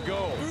 11 to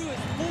go.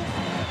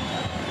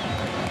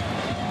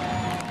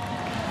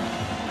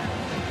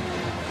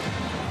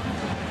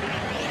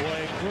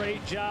 Boy,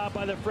 great job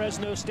by the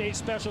Fresno State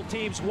special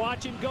teams.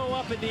 Watch him go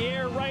up in the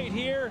air right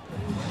here.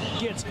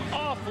 Gets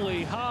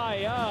awfully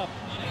high up.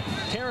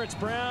 Terrence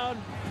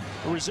Brown,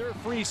 a reserve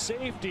free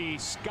safety,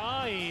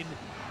 skying.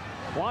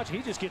 Watch, he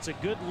just gets a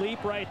good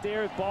leap right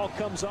there. The ball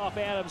comes off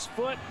Adams'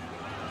 foot.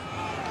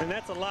 And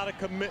that's a lot of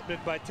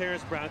commitment by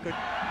Terrence Brown.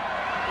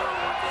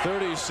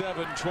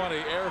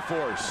 37-20 Air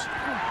Force.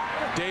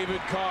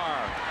 David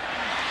Carr.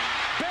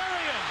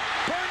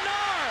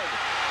 Bernard,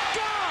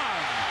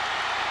 gone!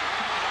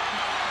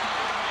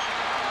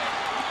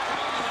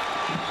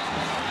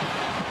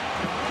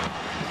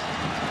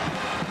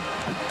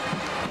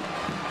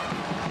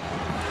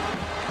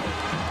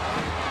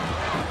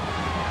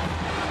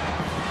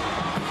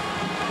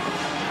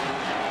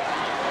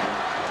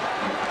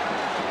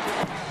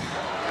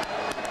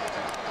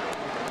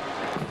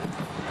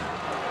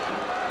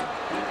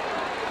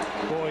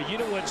 Boy, you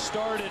know what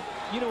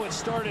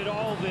started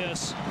all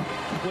this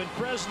when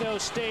Fresno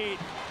State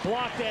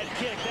blocked that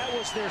kick. That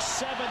was their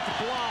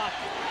 7th block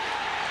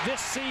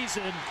this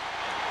season.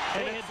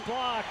 They had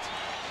blocked.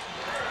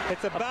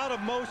 It's about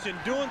emotion,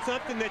 doing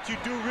something that you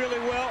do really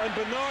well, and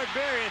Bernard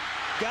Berrien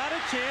got a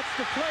chance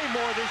to play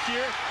more this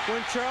year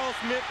when Charles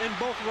Smith and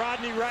both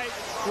Rodney Wright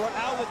were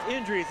out with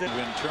injuries.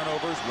 Win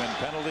turnovers, win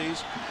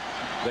penalties.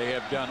 They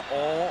have done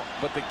all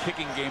but the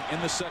kicking game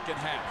in the second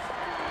half.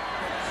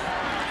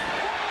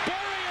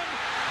 Berrien,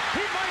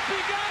 he might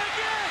be gone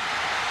again.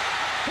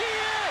 He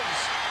is.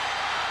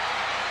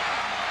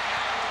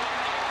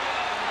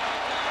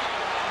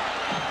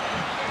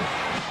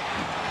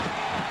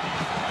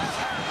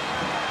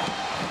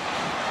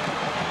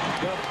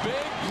 The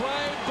big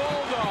play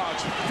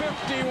Bulldogs.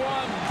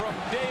 51 from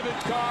David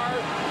Carr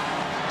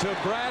to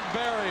Brad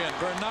Berrien,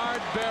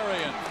 Bernard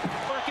Berrien.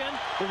 Working.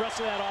 The rest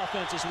of that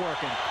offense is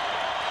working.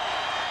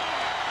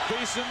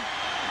 Beeson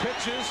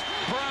pitches,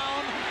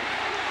 Brown,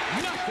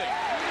 nothing.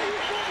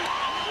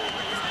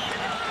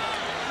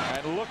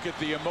 And look at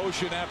the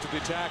emotion after the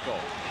tackle.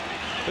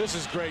 This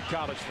is great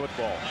college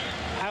football.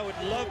 I would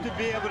love to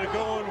be able to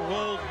go on one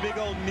of those big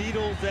old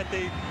needles that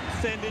they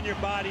send in your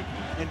body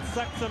and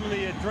suck some of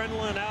the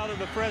adrenaline out of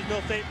the Fresno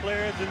State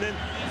players and then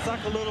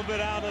suck a little bit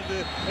out of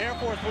the Air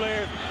Force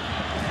players.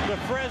 The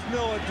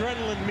Fresno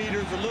adrenaline meter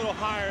is a little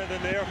higher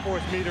than the Air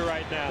Force meter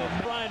right now.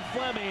 Brian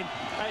Fleming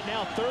right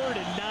now 3rd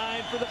and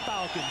 9 for the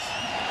Falcons.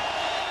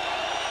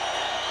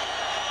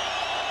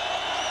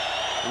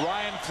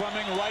 Ryan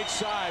Fleming right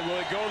side. Will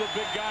it go the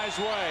big guy's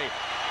way?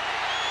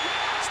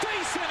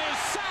 Stason is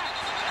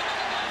sacked.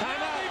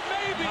 Timeout.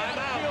 Maybe out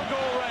of field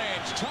goal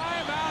range.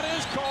 Timeout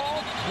is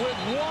called with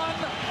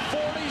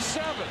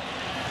 1:47.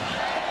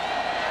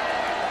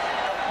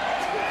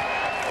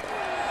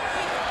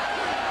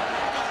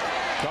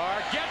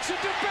 Carr gets it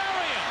to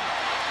Berrien.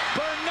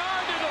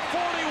 Bernard to the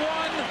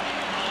 41.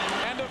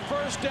 And a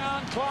first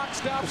down. Clock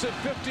stops at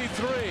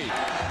 53.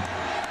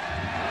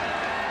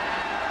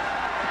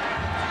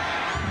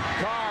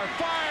 Carr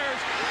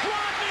fires.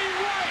 Rodney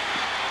Wright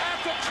at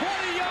the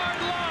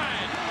 20-yard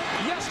line.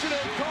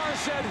 Yesterday, Carr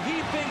said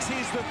he thinks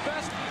he's the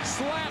best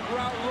slant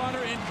route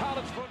runner in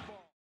college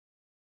football.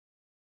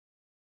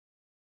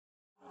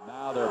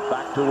 Now they're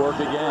back to work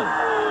again.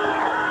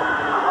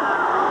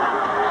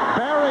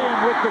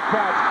 Berrien with the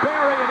catch.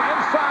 Berrien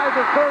inside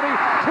the 30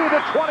 to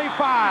the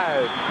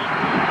 25.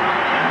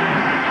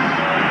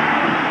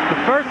 The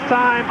first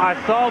time I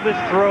saw this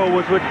throw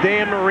was with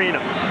Dan Marino,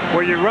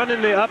 where you're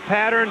running the up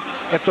pattern.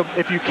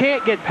 If you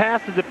can't get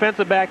past the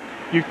defensive back,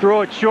 you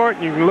throw it short,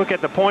 and you can look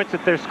at the points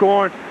that they're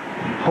scoring.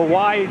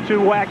 Hawaii,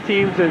 2 WAC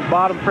teams is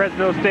bottom,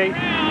 Fresno State,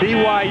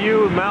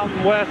 BYU,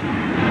 Mountain West.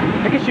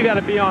 I guess you got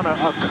to be on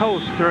a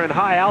coast or in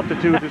high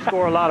altitude to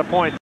score a lot of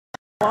points.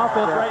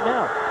 Offense right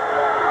now.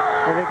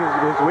 I think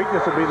his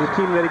weakness will be the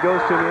team that he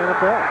goes to in the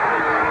NFL.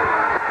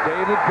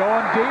 David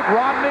going deep.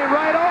 Rodney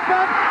Wright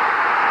open.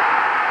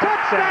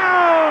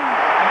 Touchdown!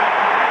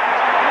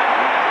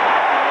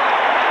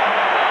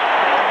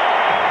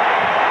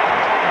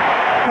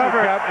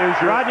 Covered.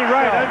 Rodney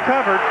Wright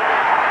uncovered.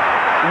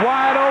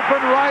 Wide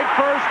open right,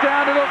 first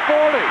down to the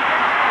 40.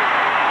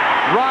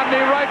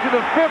 Rodney Wright to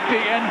the 50,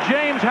 and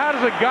James, how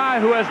does a guy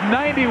who has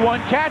 91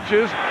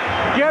 catches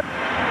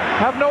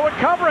have no one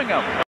covering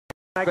him?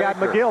 I got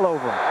McGill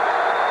over him.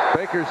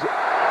 Baker's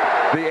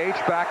the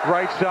H-back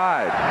right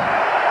side.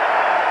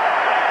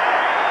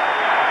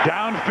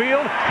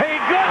 Downfield,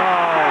 Haygood.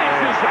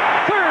 It's his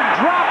 3rd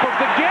drop of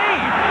the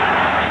game.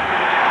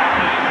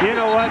 You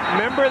know what?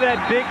 Remember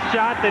that big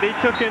shot that he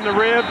took in the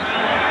ribs?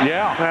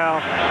 Yeah. Well,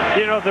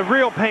 you know, the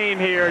real pain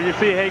here, you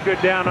see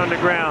Haygood down on the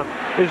ground,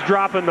 is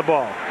dropping the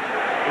ball.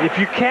 If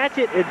you catch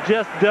it, it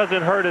just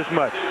doesn't hurt as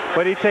much.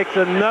 But he takes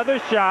another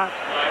shot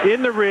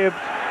in the ribs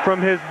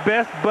from his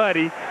best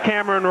buddy,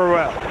 Cameron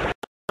Rowell.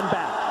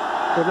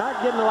 They're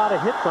not getting a lot of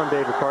hits on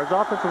David Carr. His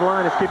offensive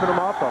line is keeping him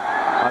off of him.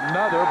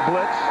 Another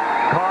blitz.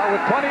 Carr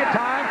with plenty of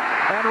time.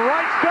 And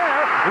Wright's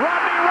there.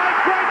 Rodney Wright,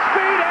 great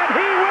speed, and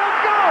he will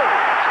go.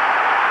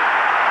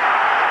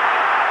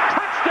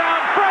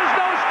 Touchdown,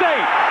 Fresno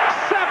State.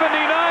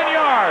 79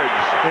 yards.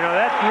 You know,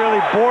 that's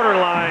really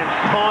borderline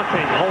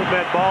taunting, holding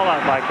that ball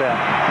out like that.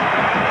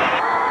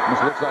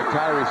 This looks like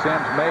Tyree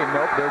Sam's made.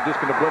 Nope, they're just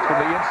going to blitz from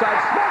the inside.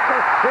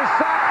 Smoker is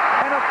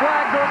sacked, and a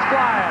flag goes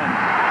flying.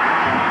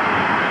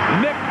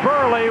 Nick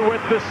Burley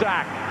with the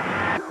sack.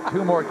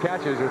 2 more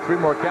catches, or 3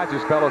 more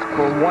catches, fellas,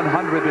 for 100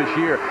 this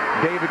year.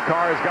 David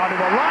Carr has gone to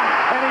the left,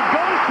 and he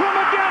goes to him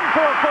again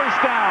for a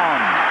first down.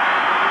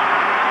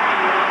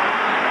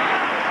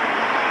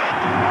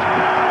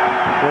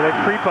 Well, they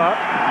creep up,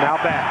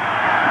 now back.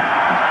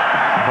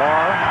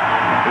 Carr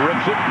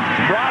rips it.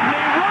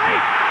 Rodney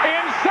Wright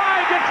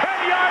inside the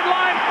 10-yard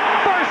line.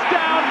 First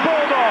down,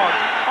 Bulldogs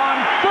on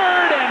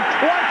 3rd and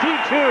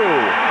 22.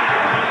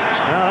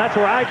 Well, that's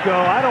where I'd go.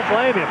 I don't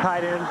blame him.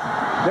 Tight ends,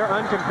 they're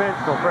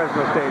unconventional,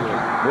 Fresno State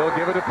is. We'll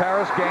give it to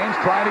Paris Gaines,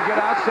 trying to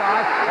get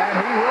outside, and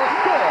he will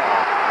score.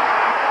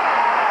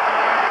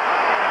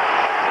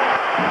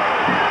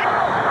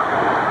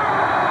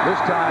 This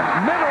time,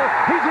 middle.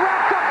 He's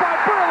wrapped up by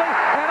Burley,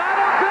 and I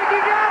don't think he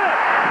got it.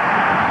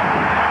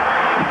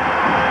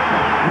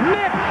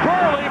 Nick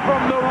Burley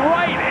from the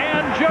right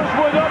end just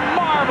with a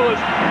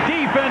marvelous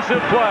defensive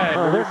play.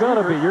 They're going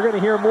to be. You're going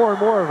to hear more and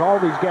more of all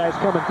these guys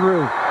coming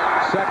through.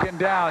 Second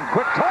down.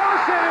 Quick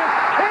toss. It is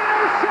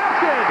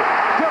intercepted.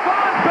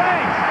 Devon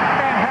Banks.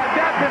 And had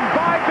that been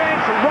by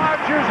Banks,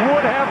 Rodgers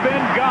would have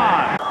been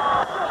gone.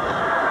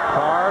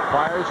 Carr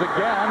fires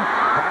again.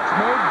 Pass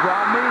made.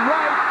 Rodney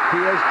Wright. He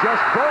has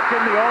just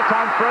broken the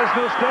all-time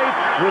Fresno State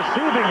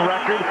receiving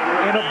record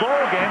in a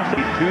bowl game.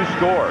 2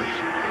 scores.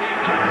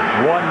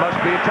 One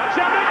must be a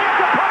touchdown. They get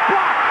the punt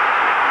block.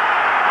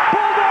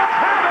 Bulldogs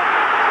have it.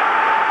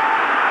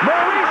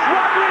 Maurice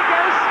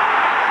Rodriguez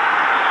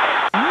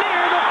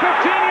near the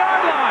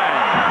 15-yard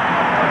line.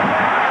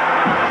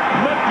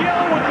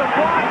 McGill with the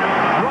block.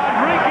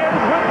 Rodriguez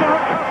with the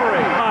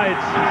recovery.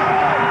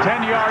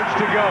 10 yards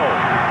to go.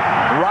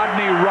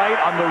 Rodney Wright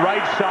on the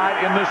right side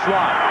in the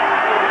slot.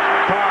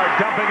 Carr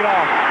dumping it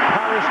off.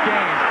 Paris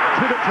Gaines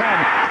to the 10,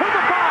 to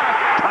the 5.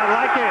 I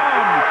like it.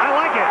 I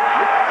like it.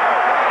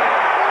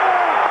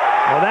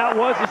 Well, that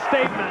was a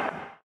statement.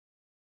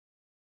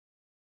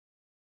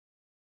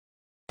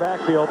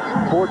 Backfield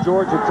for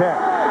Georgia Tech.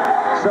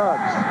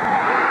 Suggs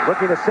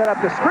looking to set up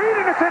the screen,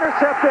 and it's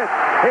intercepted.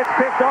 It's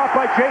picked off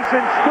by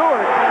Jason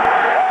Stewart.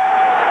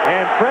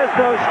 And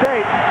Fresno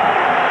State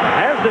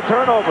has the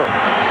turnover.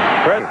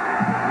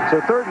 So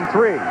 3rd and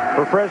 3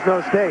 for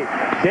Fresno State.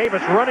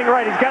 Davis running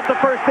right. He's got the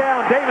first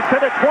down. Davis to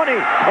the 20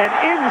 and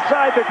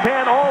inside the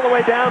 10 all the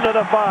way down to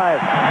the 5.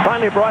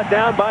 Finally brought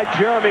down by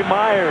Jeremy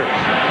Myers.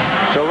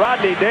 So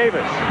Rodney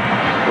Davis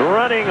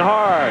running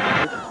hard.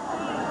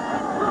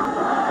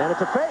 And it's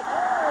a fake.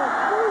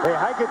 They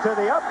hike it to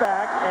the up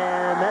back,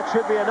 and that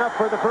should be enough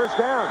for the first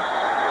down.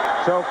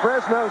 So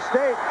Fresno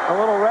State, a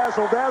little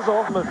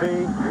razzle-dazzle.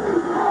 Zemovie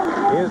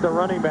is the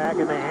running back,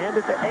 and they hand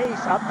it to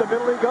Ace. Up the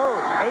middle he goes.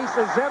 Ace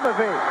is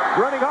Zemovie.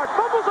 Running hard.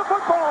 Fumbles the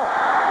football.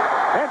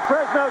 And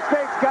Fresno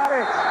State's got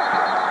it.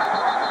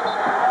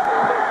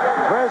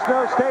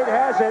 Fresno State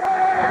has it.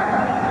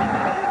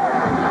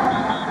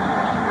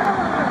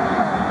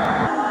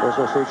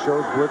 Fresno State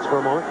shows blitz for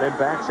a moment, then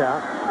backs out.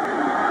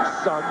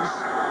 Suggs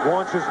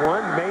launches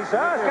one. Mesa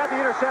has got the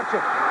interception.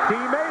 D.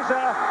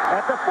 Mesa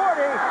at the 40.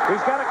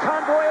 He's got a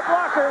convoy of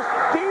blockers.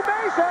 D.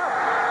 Mesa.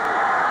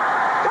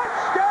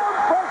 Touchdown,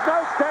 Fresno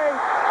State.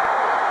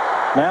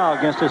 Now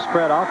against this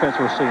spread offense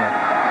we're seeing.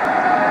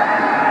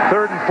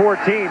 3rd and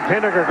 14.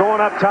 Pinniger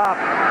going up top.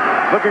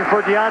 Looking for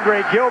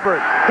DeAndre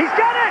Gilbert. He's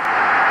got it!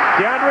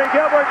 DeAndre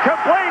Gilbert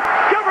complete.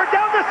 Gilbert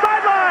down the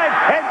sideline.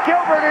 And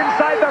Gilbert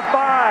inside the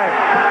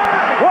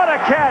 5. What a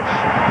catch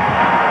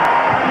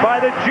by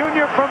the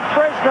junior from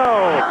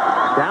Fresno.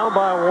 Down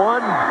by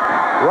 1.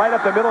 Right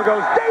up the middle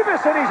goes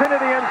Davis, and he's into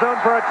the end zone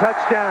for a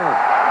touchdown.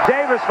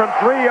 Davis from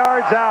 3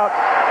 yards out.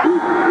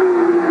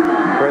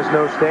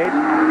 Fresno State.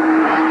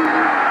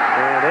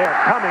 And they're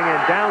coming,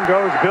 and down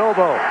goes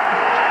Bilbo.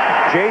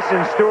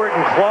 Jason Stewart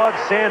and Claude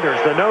Sanders,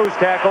 the nose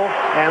tackle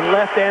and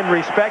left end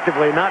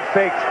respectively, not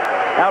faked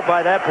out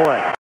by that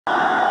play.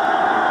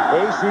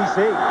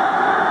 ACC.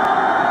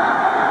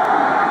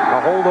 A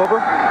holdover.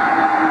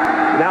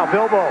 Now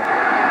Bilbo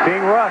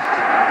being rushed.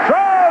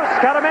 Throws,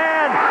 got a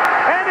man,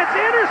 and it's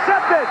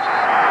intercepted.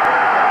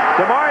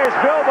 Demarius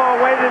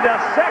Bilbo waited a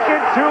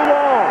second too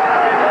long.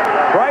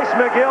 Bryce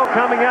McGill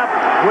coming up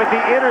with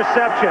the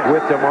interception.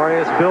 With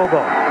Demarius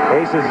Bilbo.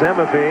 Ace is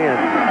Zemovie, and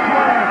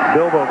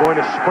Bilbo going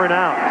to sprint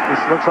out.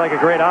 This looks like a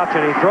great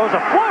option. He throws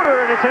a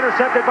floater, and it's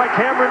intercepted by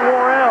Cameron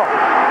Worrell.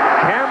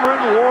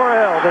 Cameron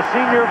Worrell, the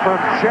senior from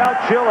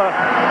Chowchilla,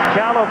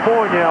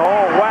 California,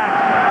 all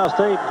whacked. Ohio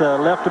State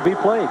left to be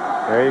played.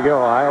 There you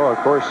go. Iowa, of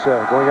course,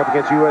 going up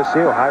against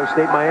USC, Ohio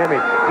State, Miami.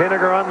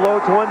 Pinniger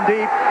unloads one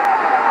deep.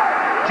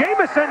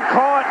 Jameson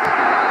caught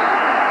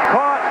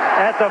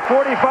at the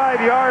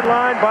 45-yard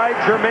line by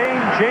Jermaine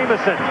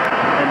Jameson.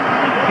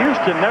 And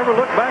Houston never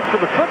looked back for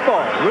the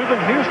football. Reuben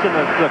Houston,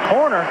 the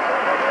corner.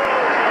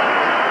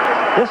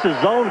 This is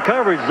zone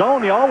coverage.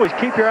 Zone, you always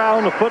keep your eye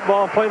on the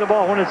football and play the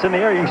ball when it's in the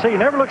air. You can see he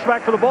never looks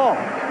back for the ball.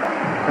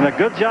 And a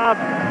good job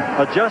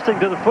adjusting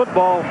to the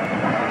football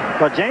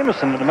by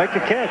Jameson to make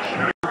the catch.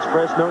 It's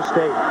Fresno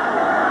State.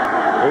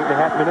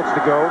 8.5 minutes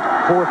to go.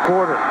 4th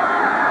quarter.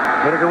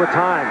 Pinniger with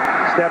time.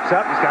 Steps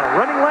up. He's got a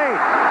running lane.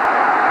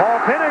 Paul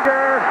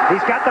Pinniger.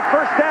 He's got the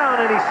first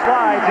down, and he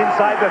slides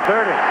inside the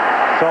 30.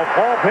 So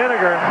Paul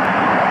Pinniger,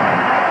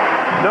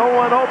 no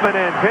one open,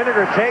 and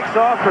Pinniger takes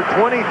off for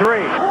 23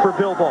 for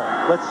Bilbo.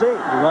 Let's see.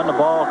 You run the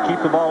ball,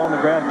 keep the ball on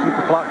the ground, keep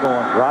the clock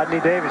going.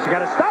 Rodney Davis. You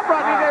got to stop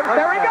Rodney Davis.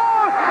 There he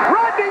goes.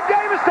 Rodney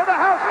Davis to the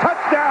house.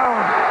 Touchdown.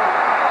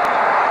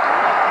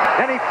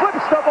 And he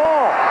flips the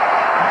ball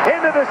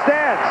into the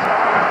stands.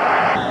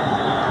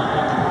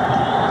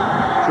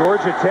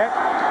 Georgia Tech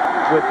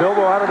with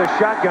Bilbo out of the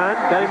shotgun.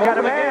 He's got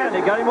a man.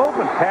 He got him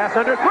open. Pass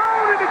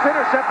underthrown, and it's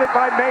intercepted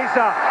by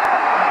Mesa.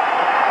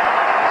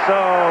 So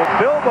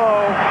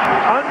Bilbo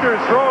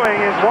underthrowing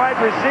his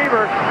wide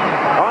receiver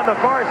on the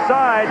far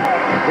side.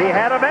 He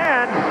had a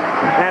man,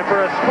 and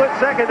for a split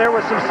second there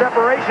was some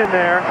separation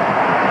there.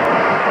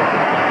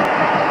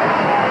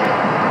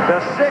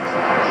 The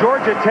 6th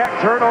Georgia Tech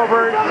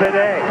turnover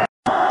today.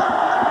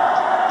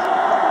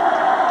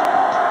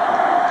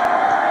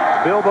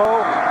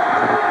 Bilbo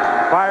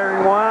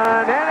firing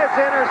one, and it's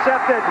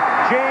intercepted.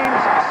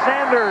 James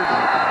Sanders,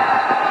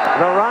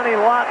 the Ronnie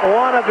Lott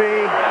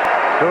wannabe,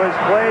 who has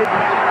played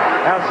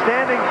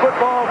outstanding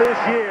football this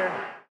year.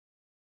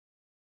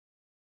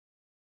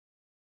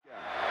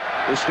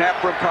 The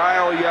snap from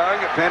Kyle Young.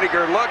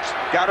 Penninger looks,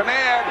 got a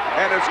man,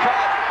 and it's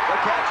caught. The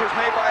catch is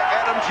made by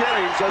Adam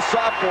Jennings, a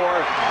sophomore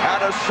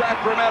out of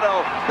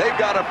Sacramento. They've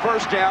got a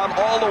first down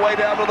all the way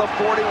down to the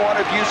 41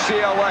 of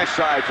UCLA.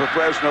 Side for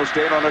Fresno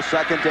State on a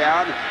second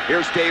down.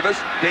 Here's Davis.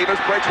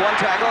 Davis breaks one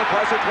tackle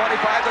across the 25,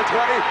 the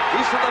 20,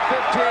 he's to the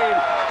 15.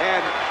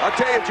 And I'll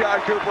tell you, John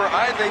Cooper,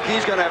 I think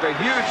he's going to have a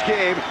huge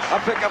game. A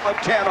pickup of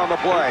 10 on the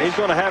play. He's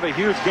going to have a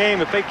huge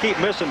game if they keep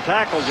missing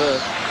tackles. The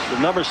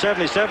number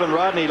 77,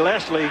 Rodney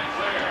Leslie,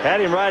 had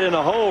him right in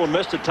the hole and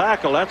missed a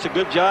tackle. That's a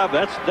good job.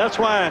 That's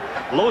why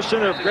low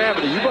center of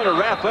gravity. You better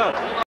wrap up.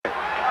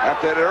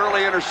 After that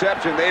early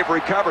interception, they've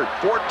recovered.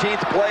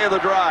 14th play of the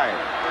drive.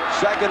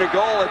 Second and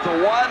goal at the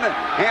 1.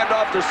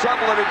 Handoff to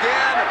Sumlin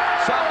again.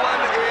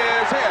 Sumlin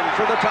is in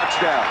for the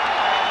touchdown.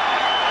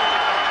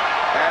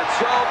 And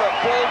so the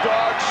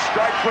Bulldogs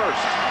strike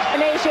first.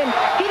 Nation,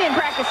 he didn't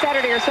practice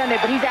Saturday or Sunday,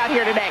 but he's out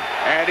here today.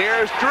 And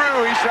here's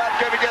Drew. He's not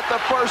going to get the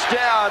first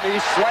down. He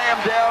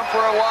slammed down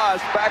for a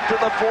loss. Back to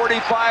the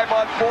 45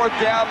 on 4th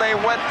down. They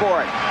went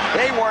for it.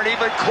 They weren't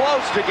even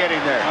close to getting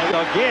there.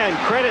 Again,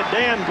 credit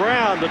Dan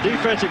Brown, the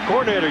defensive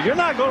coordinator. You're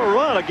not going to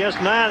run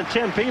against 9 and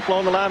 10 people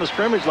on the line of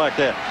scrimmage like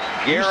that.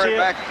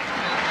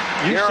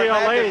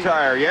 UCLA,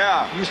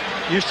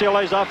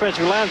 UCLA's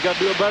offensive line's got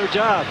to do a better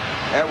job.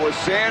 It was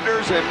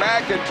Sanders and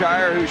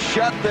McIntyre who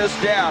shut this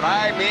down.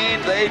 I mean,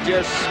 they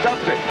just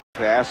stuffed it.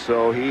 Pass,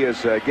 so he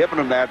is giving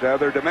them that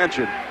other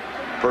dimension.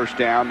 First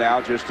down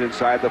now just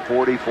inside the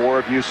 44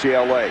 of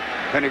UCLA.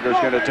 Penninger's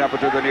going to dump it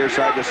to the near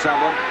side to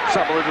Sumlin.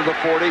 Sumlin to the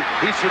 40.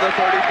 He's to the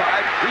 35.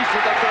 He's to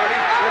the 30.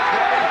 The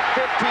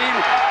 20, 15,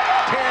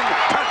 10.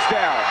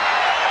 Touchdown.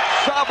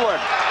 Sumlin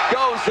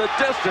goes the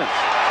distance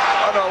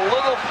on a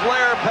little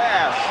flare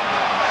pass.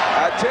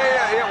 I tell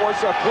you, it was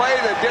a play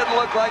that didn't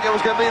look like it was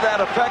going to be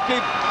that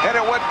effective, and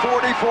it went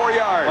 44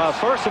 yards. Well,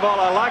 first of all,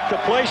 I like the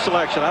play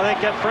selection. I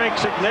think that Frank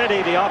Cignetti,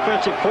 the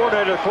offensive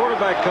coordinator,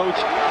 quarterback coach,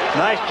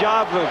 nice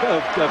job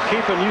of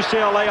keeping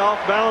UCLA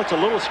off balance. A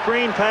little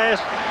screen pass,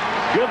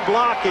 good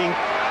blocking,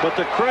 but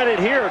the credit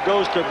here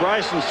goes to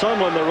Bryson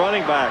Sumlin, the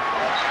running back.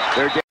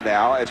 They're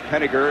now as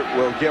Penninger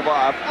will give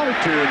off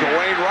to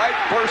Dwayne Wright.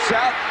 Bursts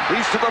out.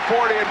 He's to the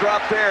 40 and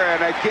dropped there. And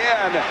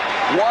again,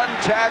 one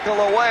tackle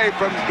away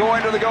from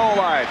going to the goal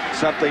line.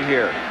 Something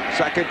here.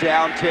 Second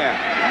down, 10.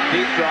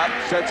 Deep drop.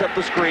 Sets up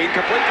the screen.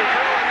 Complete the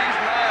drill, and he's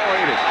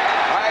annihilated.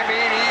 I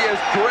mean, he is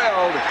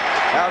drilled.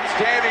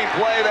 Outstanding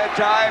play that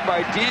time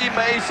by D.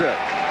 Mesa.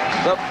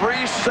 The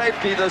free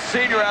safety, the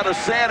senior out of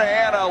Santa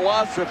Ana,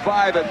 lost to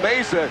 5, and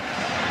Mesa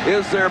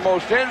is their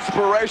most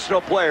inspirational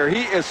player.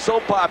 He is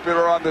so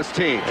popular on this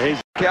team. He's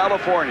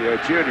California,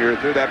 a junior,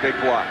 through that big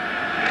block.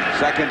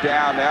 Second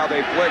down, now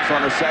they blitz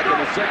on the 2nd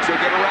and 6. They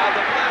get around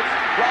the blitz.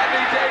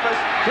 Rodney Davis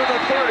to the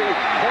 30,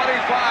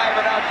 25,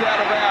 and out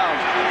of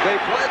bounds. They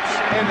blitz,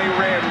 and they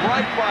ran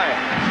right by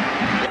it.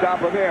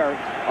 Stop him there.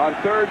 On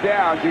 3rd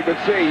down, you can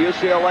see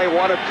UCLA 1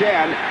 of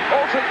 10.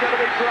 Olsen's going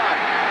to be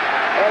dropped.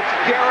 That's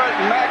Garrett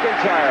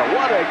McIntyre.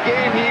 What a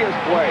game he has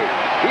played.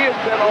 He has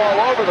been all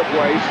over the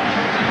place.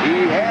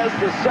 He has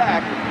the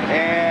sack,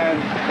 and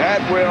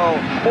that will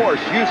force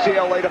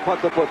UCLA to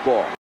punt the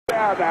football.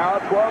 Down now,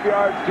 12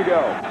 yards to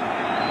go.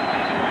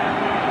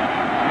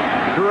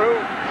 Drew,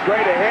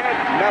 straight ahead,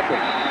 nothing.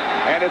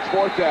 And it's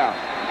 4th down.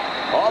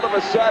 All of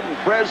a sudden,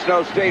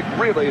 Fresno State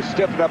really is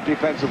stiffened up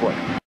defensively.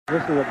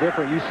 This is a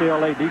different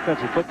UCLA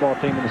defensive football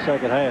team in the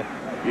second half.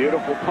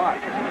 Beautiful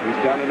punt. He's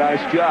done a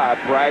nice job.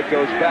 Bragg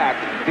goes back,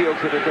 fields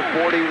it at the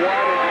 41,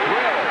 and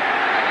drilled.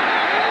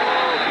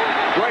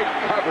 Great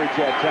coverage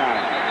that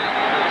time.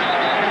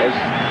 As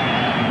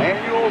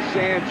Manuel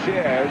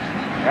Sanchez,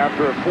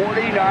 after a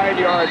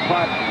 49-yard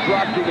punt,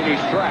 dropped him in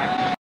his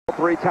tracks.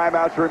 3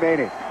 timeouts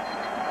remaining.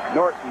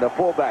 Norton, the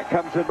fullback,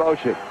 comes in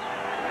motion.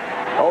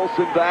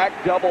 Olsen back,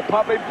 double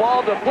pumping,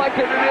 ball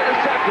deflected and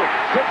intercepted.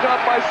 Picked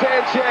up by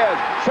Sanchez.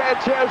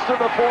 Sanchez to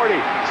the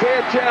 40.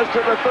 Sanchez to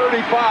the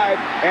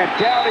 35. And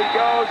down he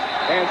goes.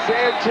 And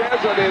Sanchez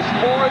on his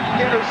 4th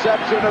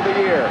interception of the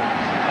year.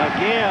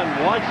 Again,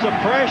 watch the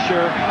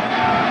pressure.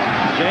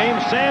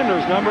 James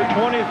Sanders, number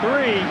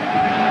 23.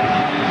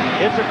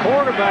 It's a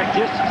quarterback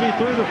just as he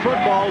threw the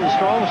football. The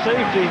strong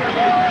safety.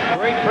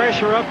 Great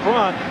pressure up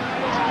front.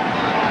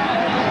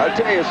 I'll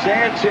tell you,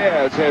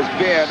 Sanchez has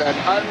been an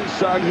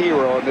unsung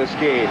hero in this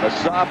game. A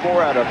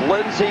sophomore out of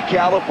Lindsay,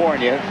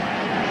 California.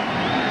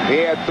 He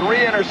had 3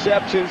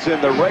 interceptions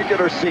in the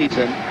regular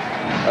season.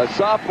 A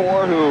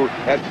sophomore who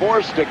had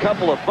forced a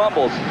couple of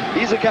fumbles.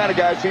 He's the kind of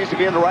guy who seems to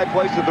be in the right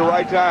place at the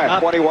right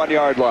time.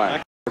 21-yard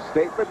line.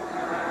 Statement.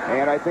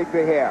 And I think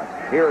they have.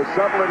 Here is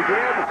Sumlin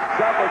again.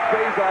 Sumlin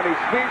stays on his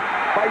feet,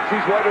 fights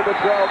his way to the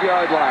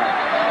 12-yard line.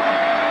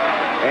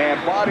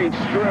 And bodies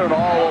strewn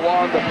all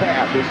along the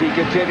path as he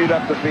continued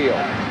up the field.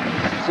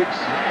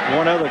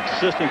 One other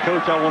assistant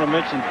coach I want to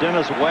mention,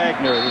 Dennis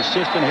Wagner, the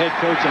assistant head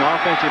coach and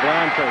offensive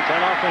line coach.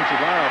 That offensive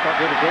line, I thought,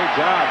 did a great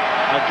job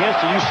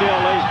against the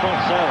UCLA's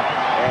front seven.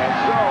 And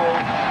so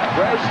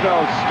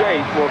Fresno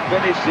State will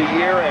finish the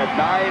year at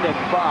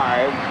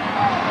 9-5,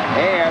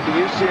 and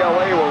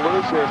UCLA will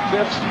lose their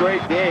 5th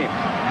straight game.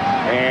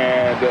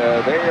 And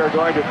they are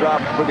going to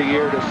drop for the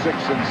year to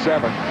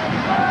 6-7.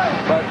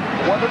 But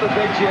one of the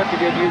things you have to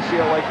give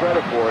UCLA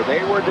credit for,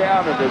 they were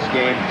down in this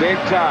game big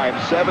time,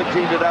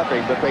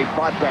 17-0, but they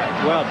fought back.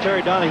 Well,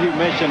 Terry Donahue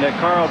mentioned that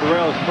Carl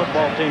Durrell's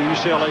football team,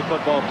 UCLA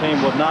football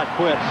team, would not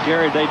quit.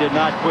 Gary, they did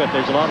not quit.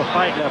 There's a lot of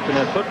fight left in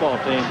that football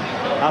team.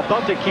 I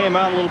thought they came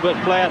out a little bit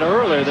flat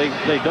earlier.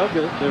 They dug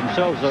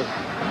themselves a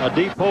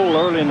deep hole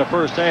early in the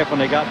first half when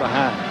they got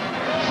behind.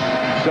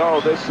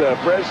 So this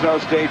Fresno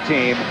State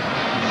team,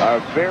 a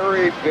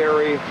very,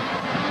 very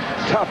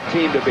tough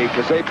team to beat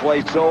because they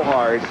play so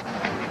hard.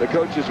 The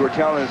coaches were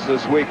telling us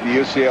this week, the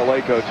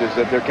UCLA coaches,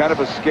 that they're kind of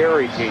a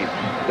scary team.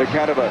 They're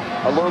kind of a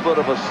little bit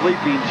of a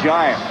sleeping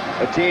giant,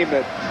 a team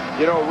that,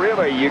 you know,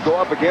 really, you go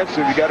up against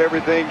them, you got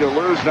everything to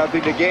lose,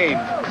 nothing to gain,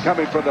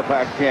 coming from the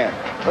Pac-10.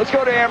 Let's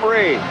go to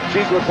Anne-Marie.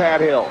 She's with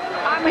Pat Hill.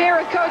 I'm here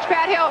with Coach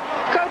Pat Hill.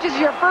 Coach, this is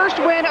your first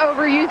win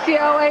over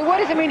UCLA. What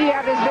does it mean to you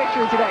have this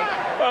victory today?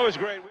 That was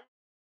great.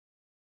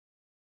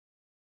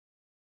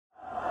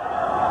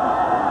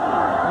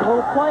 A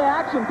little play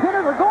action.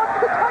 Pinnerger going for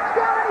the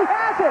touchdown, and he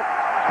has it.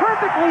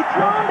 Perfectly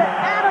thrown to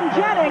Adam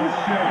Jennings.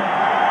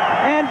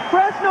 And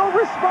Fresno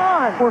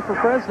responds. For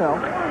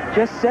Fresno,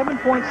 just 7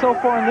 points so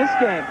far in this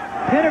game.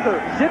 Pinnerger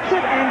zips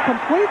it and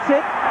completes it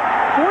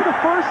for the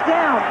first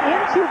down.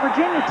 Into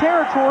Virginia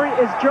territory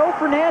is Joe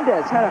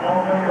Fernandez. Had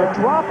a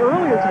drop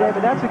earlier today,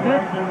 but that's a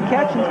good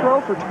catch and throw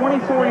for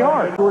 24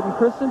 yards. Jordan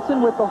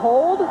Christensen with the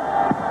hold.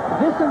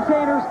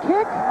 Vicentainer's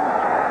kick.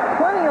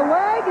 Plenty of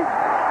leg.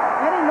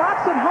 And he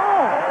knocks it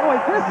home. Boy,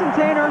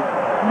 Vicentainer,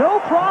 no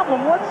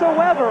problem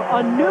whatsoever. A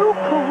new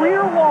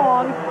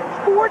career-long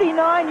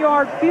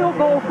 49-yard field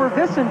goal for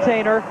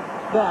Vicentainer.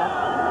 That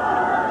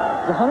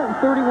is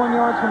 131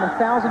 yards from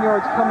 1,000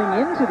 yards coming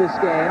into this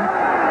game.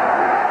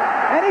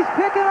 And he's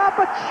picking up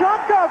a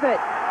chunk of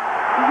it.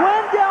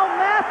 Wendell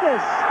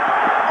Mathis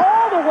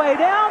all the way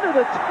down to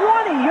the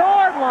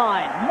 20-yard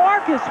line.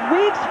 Marcus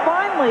Weeks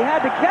finally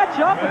had to catch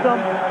up with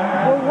him.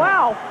 Oh,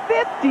 wow,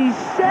 57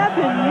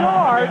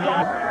 yards.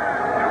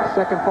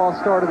 Second false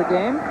start of the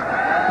game.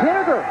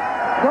 Pinnerger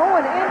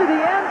going into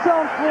the end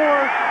zone for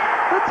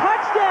the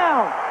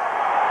touchdown.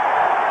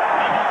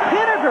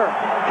 Pinnerger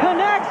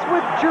connects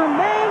with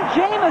Jermaine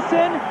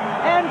Jamison,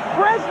 and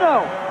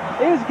Fresno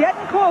is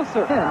getting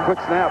closer. Quick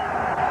snap.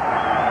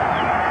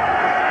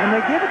 And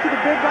they give it to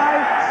the big guy,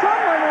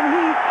 Sumlin, and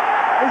he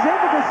is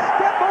able to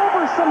step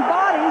over some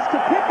bodies to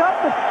pick up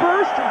the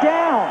first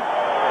down.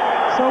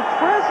 So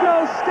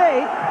Fresno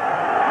State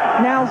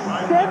now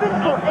 7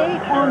 for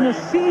 8 on the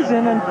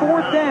season and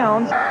 4th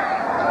downs. Play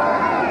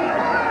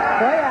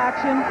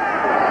action.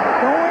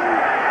 Going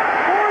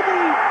for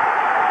the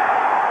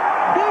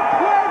big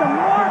play to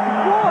Mark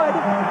Wood.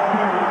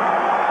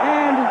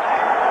 And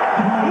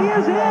he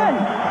is in.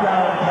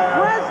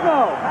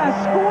 Fresno has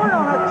scored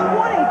on a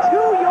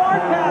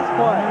 22-yard pass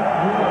play.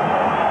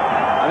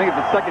 I think it's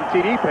the second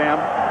TD, Pam.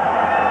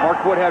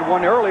 Mark Wood had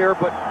one earlier,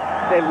 but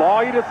they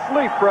lull you to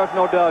sleep,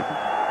 Fresno does.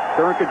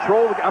 They're in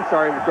control. I'm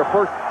sorry, it was their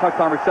first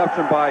touchdown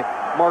reception by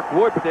Mark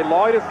Wood, but they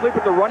lull you to sleep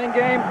with the running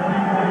game.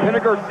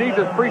 Pinnerger sees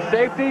his free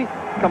safety,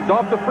 comes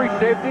off the free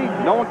safety.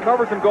 No one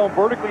covers him going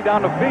vertically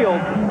down the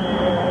field.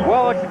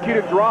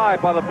 Well-executed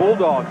drive by the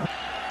Bulldogs.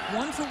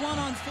 1 for 1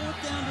 on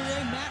 4th down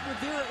today. Matt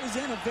Rivera is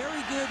in, a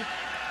very good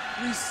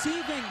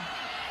receiving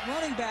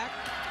running back.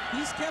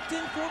 He's kept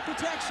in for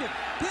protection.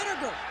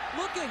 Pinnerger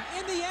looking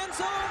in the end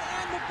zone,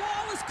 and the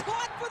ball is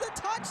caught for the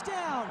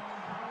touchdown.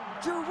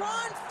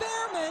 Jerron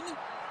Fairman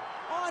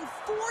on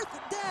 4th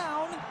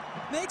down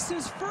makes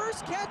his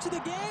first catch of the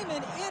game,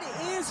 and it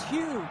is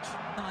huge.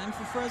 Time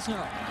for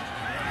Fresno.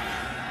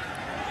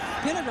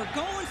 Pinnerger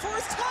going for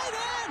his tight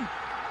end,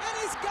 and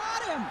he's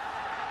got him.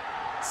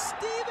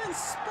 Steven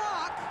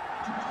Spock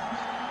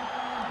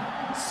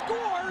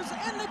scores,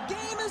 and the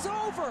game is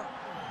over.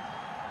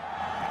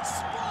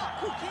 Spock,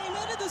 who came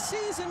into the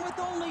season with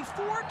only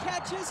 4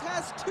 catches,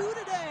 has 2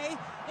 today,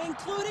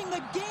 including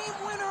the game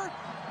winner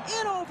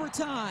in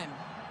overtime.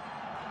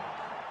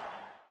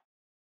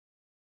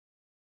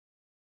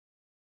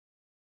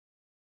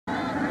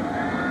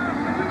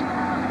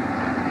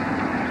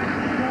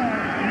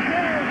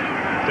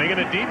 Taking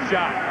a deep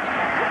shot.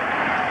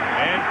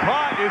 And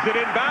caught. Is it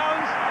in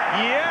bounds?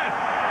 Yes.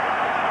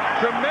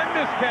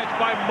 Tremendous catch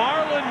by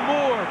Marlon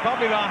Moore,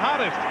 probably the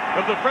hottest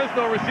of the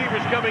Fresno receivers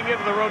coming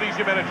into the Rhodes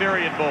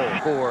Humanitarian Bowl.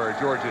 For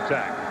Georgia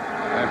Tech.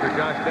 After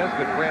Josh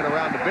Nesbitt ran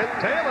around a bit,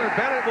 Taylor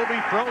Bennett will be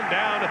thrown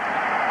down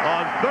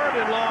on 3rd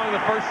and long.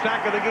 The first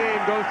sack of the game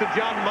goes to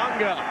John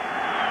Manga.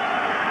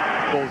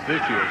 Bowls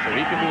this year, so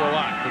he can do a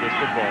lot for this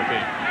football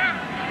team.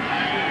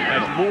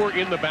 That's Moore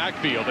in the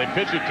backfield. They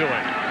pitch it to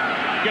him.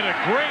 Get a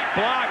great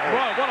block.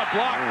 Wow, what a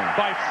block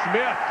by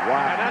Smith.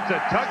 Wow. And that's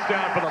a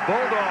touchdown for the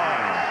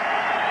Bulldogs.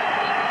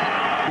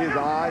 His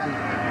eyes, and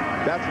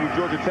that's where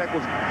Georgia Tech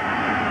was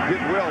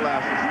getting well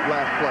last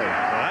play.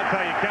 Well, that's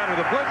how you counter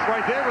the blitz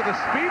right there with the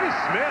speed of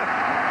Smith.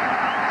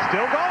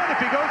 Still going. If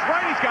he goes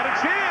right, he's got a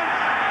chance.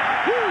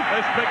 Woo,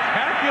 a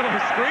spectacular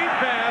screen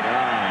pass.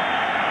 Wow.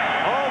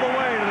 All the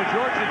way to the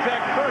Georgia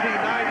Tech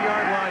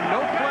 39-yard line.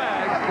 No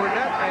flags.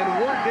 Burnett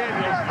and Ward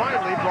Daniels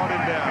finally brought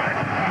him down.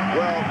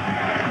 Well,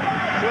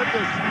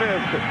 Clinton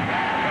Smith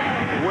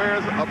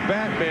wears a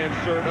Batman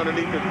shirt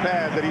underneath his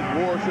pads that he's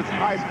worn since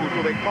high school,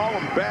 so they call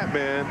him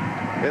Batman.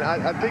 And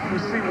I think we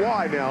see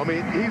why now. I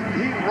mean, he's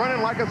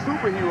running like a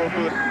superhero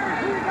through the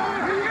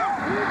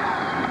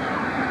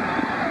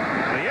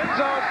end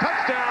zone,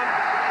 touchdown.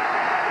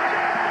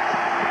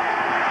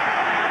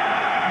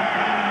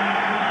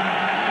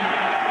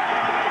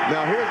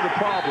 Now here's the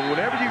problem.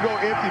 Whenever you go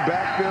empty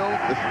backfield,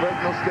 as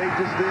Fresno State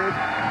just did,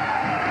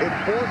 it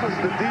forces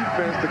the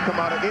defense to come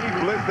out of any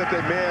blitz that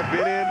they may have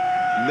been in.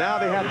 Now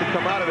they have to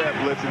come out of that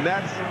blitz, and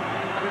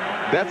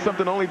that's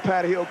something only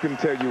Pat Hill can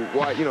tell you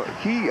why. You know,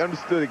 he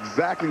understood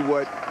exactly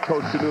what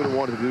Coach Sununu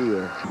wanted to do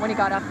there. When he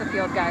got off the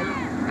field, guys.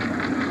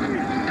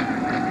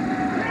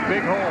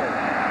 Big hole.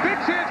 Big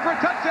chance for a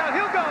touchdown.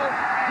 He'll go.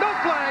 No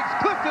flags.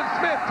 Clifton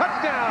Smith,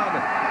 touchdown.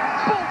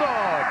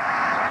 Bulldogs.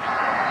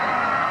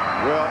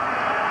 Well,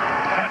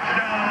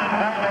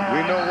 we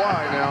know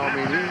why now. I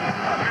mean,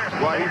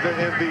 why he's an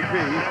MVP.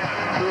 He's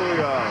truly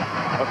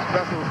a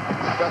special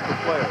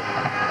player.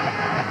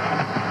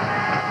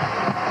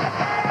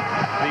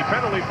 The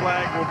penalty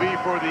flag will be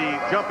for the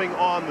jumping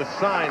on the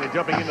sign and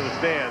jumping into the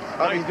stands.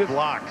 Nice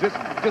block. Just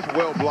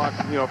well blocked,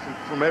 you know,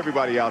 from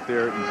everybody out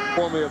there.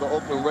 Formerly of the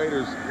Oakland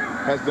Raiders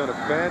has done a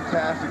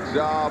fantastic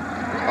job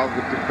of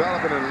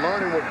developing and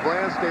learning what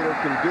Brand Stater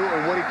can do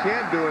and what he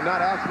can't do, and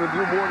not asking him to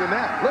do more than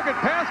that. Look at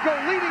Pasco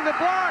leading the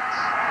blocks.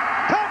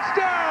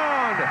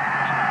 Touchdown!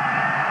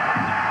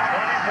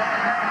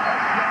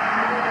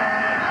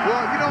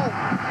 Well, you know,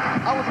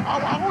 I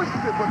always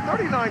said, but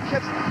 39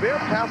 catches. Bear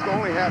Pasco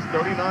only has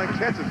 39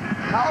 catches.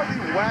 How is he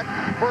whack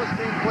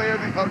first-team players,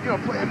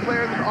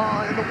 players in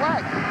the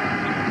whack?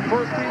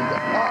 First-team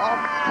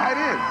tight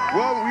end.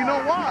 Well, we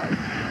know why.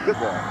 Good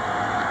ball.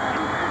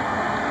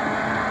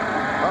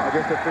 I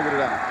guess they figured it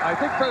out. I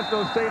think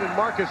Fresno State and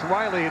Marcus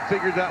Riley had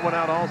figured that one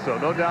out also.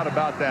 No doubt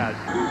about that.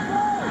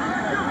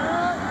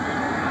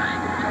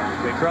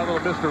 They try a little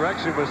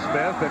misdirection with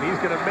Smith, and he's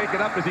going to make it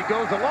up as he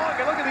goes along.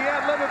 And look at the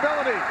ad-lib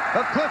ability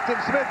of Clifton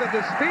Smith at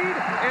the speed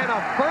and a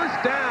first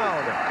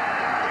down.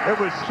 It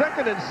was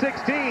 2nd and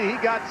 16. He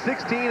got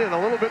 16 and a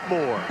little bit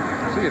more.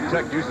 See if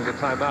Tech uses a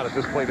timeout if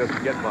this play doesn't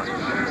get much.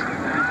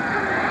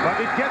 But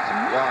it gets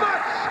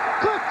much.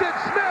 Clifton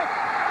Smith.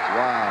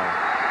 Wow.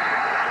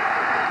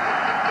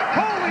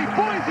 Holy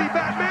Boise,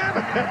 Batman!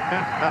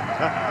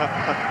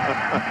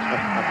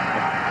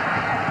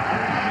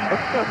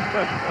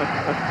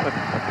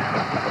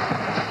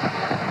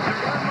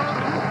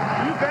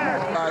 You bet.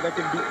 That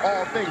can be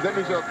all things. That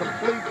means you're a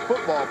complete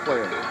football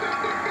player.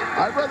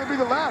 I'd rather be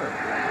the latter.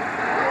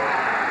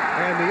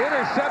 And the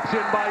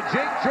interception by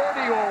Jake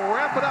Jordy will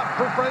wrap it up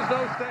for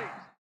Fresno State.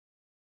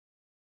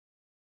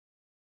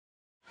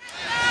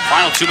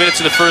 Final 2 minutes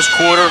of the first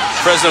quarter.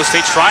 Fresno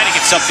State trying to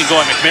get something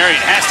going.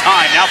 McMarion has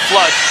time. Now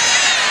Flood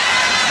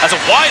has a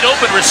wide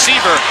open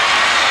receiver.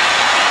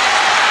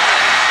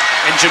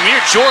 And Jameer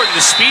Jordan,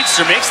 the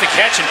speedster, makes the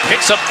catch and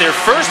picks up their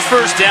first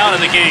down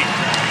of the game.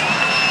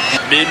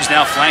 Mims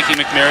now flanking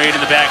McMarion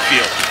in the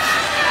backfield.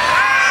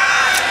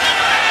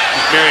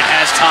 McMarion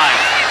has time.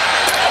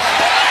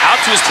 Out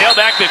to his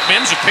tailback,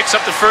 McMims, who picks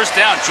up the first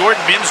down.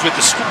 Jordan Mims with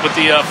the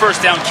first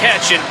down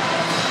catch. And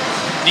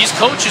these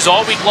coaches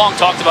all week long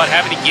talked about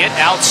having to get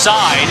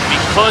outside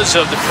because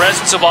of the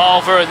presence of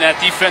Oliver and that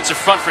defensive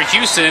front for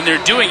Houston, and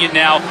they're doing it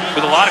now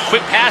with a lot of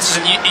quick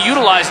passes and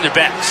utilizing their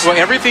backs. Well,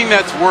 everything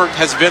that's worked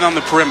has been on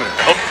the perimeter.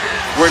 Oh.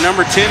 Where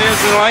number 10 is,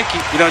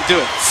 you don't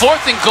do it.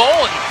 4th and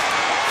goal, and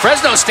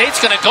Fresno State's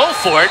going to go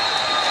for it,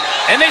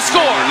 and they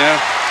score. No.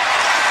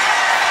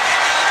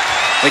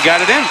 They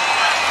got it in.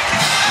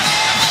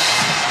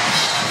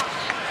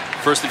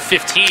 1st and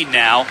 15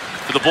 now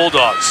for the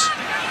Bulldogs.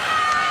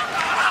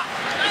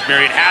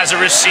 Marion has a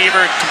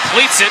receiver,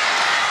 completes it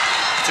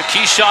to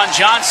Keyshawn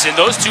Johnson.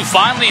 Those two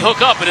finally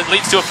hook up, and it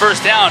leads to a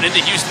first down in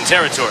the Houston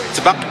territory. It's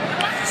about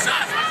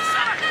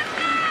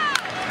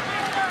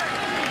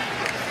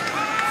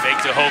fake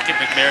to Hogan.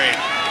 McMarion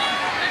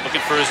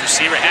looking for his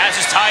receiver, has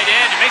his tight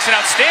end, and makes an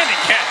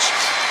outstanding catch.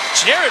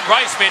 Jared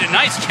Rice made a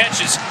nice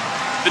catch as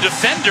the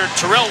defender,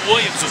 Terrell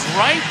Williams, was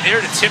right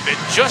there to tip it,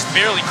 just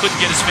barely couldn't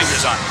get his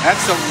fingers on it.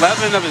 That's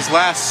 11 of his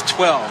last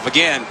 12.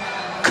 Again,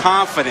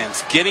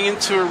 confidence, getting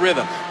into a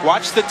rhythm.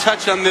 Watch the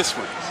touch on this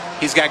one.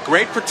 He's got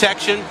great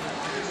protection,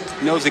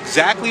 knows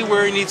exactly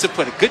where he needs to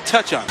put it. Good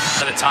touch on it.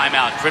 The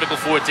timeout, critical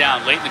 4th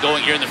down, late in the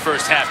going here in the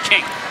first half.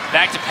 King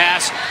back to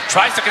pass,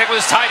 tries to connect with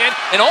his tight end,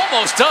 and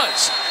almost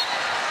does.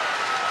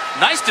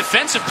 Nice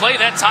defensive play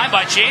that time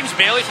by James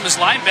Bailey from his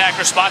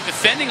linebacker spot,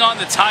 defending on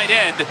the tight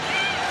end.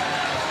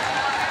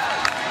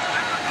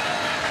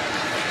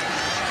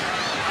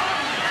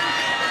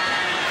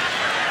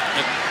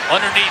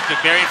 Underneath,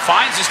 McMarion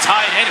finds his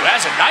tight end, who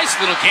has a nice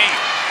little game.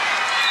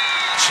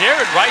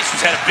 Jared Rice,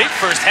 who's had a big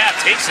first half,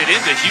 takes it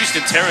into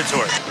Houston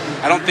territory.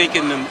 I don't think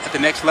at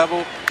the next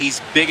level he's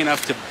big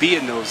enough to be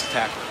a nose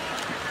tackle.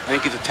 I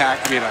think he's a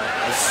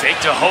fake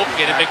to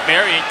Hogan, and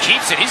McMarion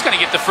keeps it. He's going to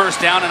get the first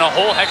down and a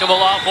whole heck of a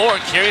lot more,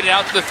 and carried it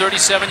out to the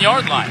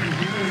 37-yard line.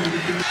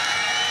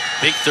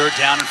 Big 3rd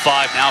down and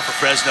 5 now for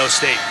Fresno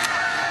State.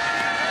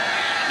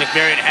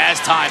 McMarion has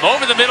time.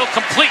 Over the middle,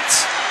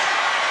 completes.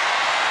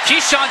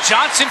 Keyshawn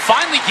Johnson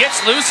finally gets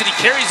loose, and he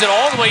carries it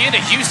all the way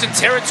into Houston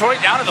territory,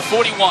 down to the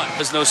 41.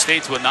 Fresno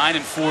State to a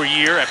 9-4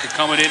 year after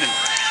coming in and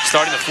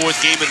starting the 4th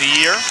game of the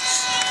year.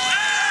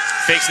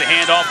 Fakes the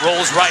handoff,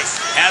 rolls right.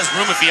 Has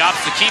room if he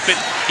opts to keep it.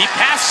 He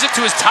passes it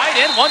to his tight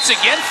end once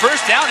again.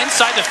 First down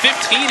inside the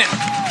 15, and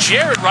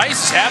Jared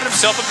Rice is having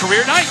himself a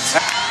career night.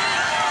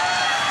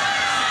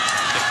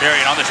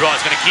 McMarion on the draw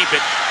is going to keep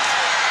it.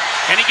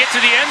 Can he get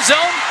to the end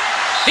zone?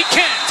 He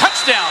can.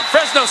 Touchdown,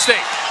 Fresno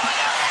State.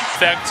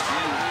 Effect.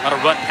 A lot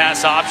of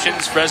run-pass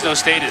options. Fresno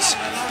State has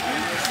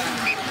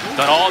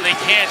done all they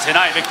can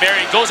tonight.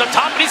 McMarion goes up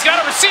top, and he's got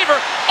a receiver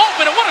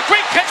open, and what a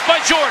great catch by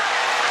Jordan.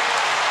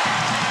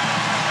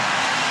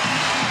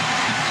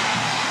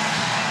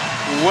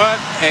 What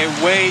a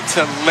way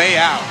to lay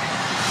out.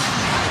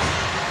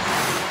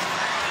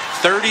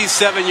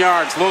 37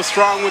 yards. A little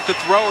strong with the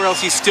throw, or else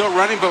he's still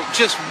running, but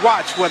just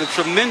watch what a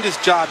tremendous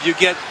job you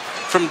get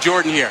from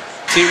Jordan here.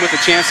 Team with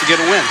a chance to get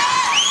a win.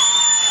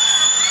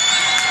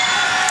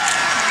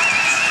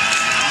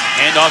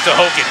 Hand off to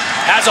Hogan.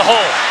 Has a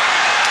hole.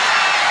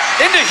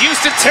 Into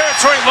Houston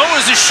territory,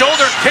 lowers his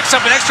shoulder, and picks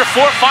up an extra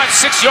 4, 5,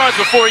 6 yards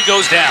before he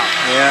goes down.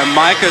 Yeah,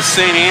 Micah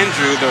St.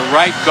 Andrew, the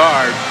right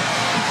guard,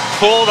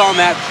 pulled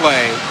on that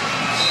play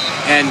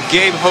and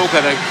gave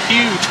Hogan a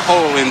huge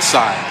hole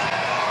inside.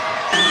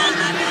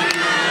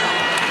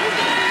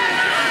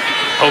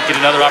 Hogan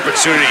another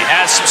opportunity,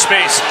 has some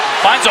space,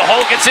 finds a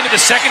hole, gets into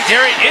the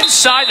secondary,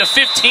 inside the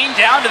 15,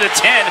 down to the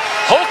 10.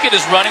 Hogan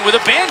is running with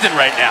abandon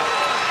right now.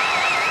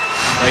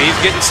 He's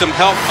getting some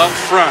help up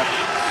front.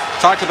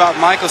 Talked about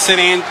Michael St.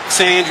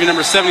 Andrew,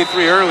 number 73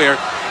 earlier,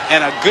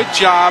 and a good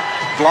job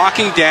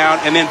blocking down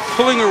and then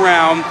pulling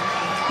around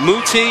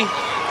Muti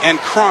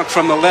and Kronk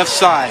from the left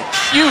side.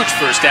 Huge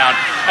first down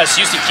as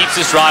Houston keeps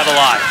this drive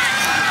alive.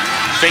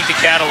 Fake the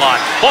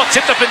Catalan. Ball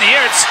tipped up in the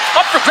air. It's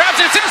up for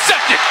grabs, and it's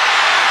intercepted.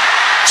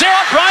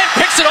 Gerald Bryant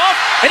picks it off,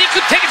 and he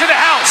could take it to the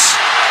house.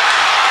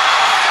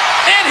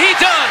 And he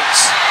does.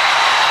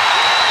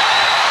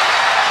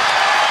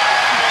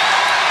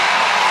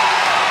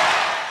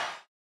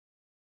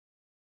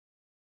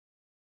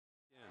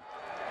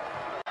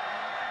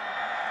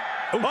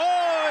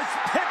 Oh, it's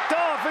picked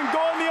off, and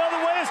going the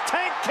other way is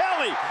Tank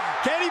Kelly.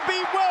 Can he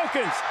beat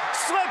Wilkins?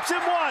 Slips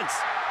him once.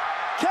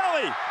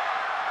 Kelly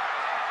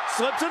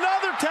slips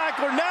another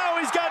tackler. Now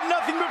he's got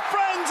nothing but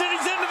friends, and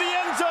he's into the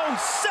end zone.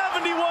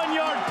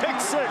 71-yard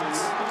pick six.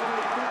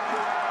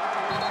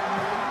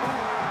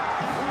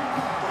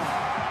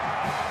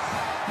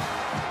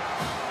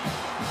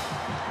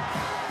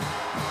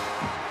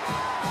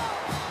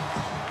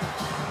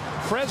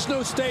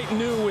 Fresno State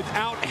knew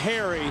without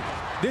Harry,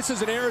 this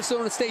is an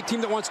Arizona State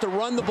team that wants to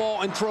run the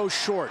ball and throw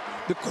short.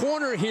 The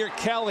corner here,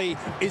 Kelly,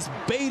 is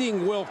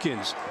baiting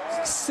Wilkins,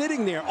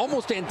 sitting there,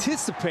 almost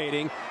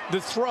anticipating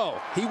the throw.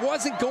 He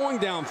wasn't going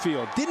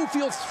downfield, didn't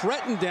feel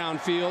threatened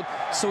downfield,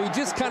 so he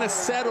just kind of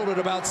settled at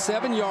about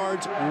 7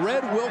 yards,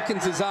 read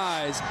Wilkins'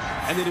 eyes,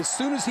 and then as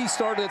soon as he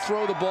started to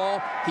throw the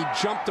ball, he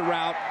jumped the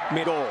route,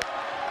 made goal.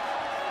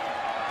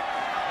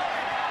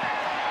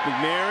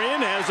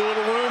 McMarion has a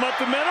little room up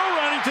the middle,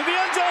 running to the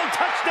end zone.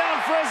 Touchdown,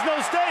 Fresno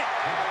State.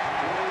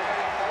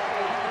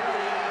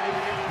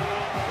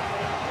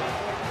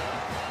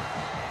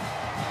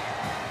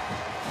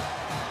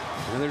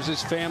 And there's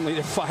his family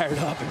that fired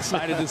up,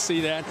 excited to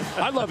see that.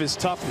 I love his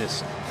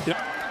toughness. You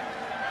know.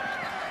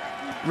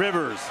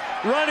 Rivers,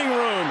 running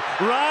room.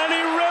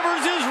 Ronnie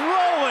Rivers is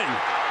rolling.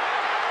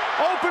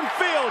 Open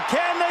field.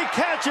 Can they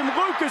catch him?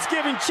 Lucas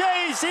giving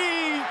chase.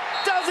 He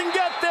doesn't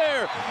get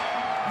there.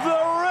 The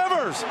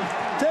Rivers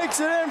takes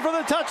it in for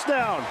the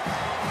touchdown.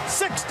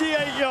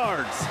 68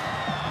 yards.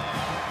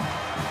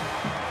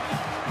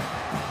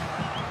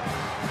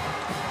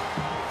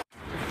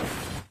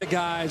 The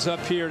guys up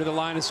here to the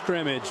line of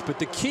scrimmage, but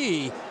the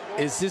key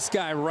is this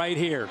guy right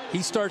here.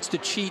 He starts to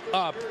cheat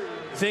up,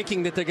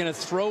 thinking that they're going to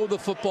throw the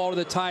football to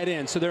the tight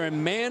end. So they're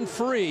in man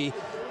free,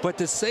 but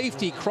the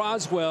safety,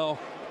 Croswell,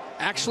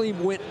 actually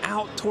went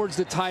out towards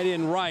the tight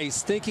end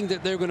Rice, thinking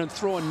that they're going to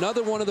throw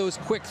another one of those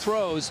quick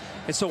throws.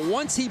 And so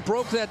once he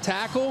broke that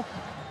tackle,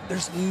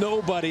 there's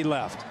nobody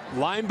left.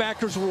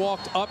 Linebackers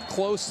walked up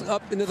close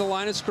up into the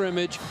line of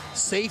scrimmage.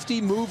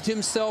 Safety moved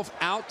himself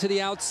out to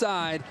the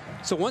outside.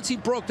 So once he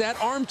broke that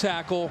arm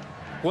tackle,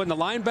 wasn't a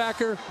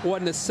linebacker,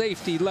 wasn't a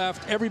safety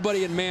left.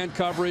 Everybody in man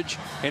coverage,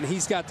 and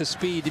he's got the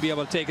speed to be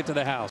able to take it to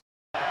the house.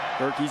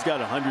 Berkey's got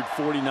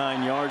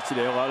 149 yards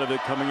today, a lot of it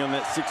coming on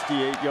that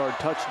 68-yard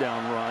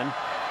touchdown run.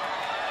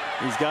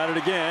 He's got it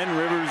again.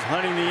 Rivers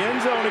hunting the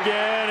end zone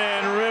again,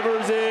 and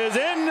Rivers is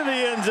into the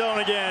end zone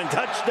again.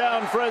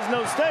 Touchdown,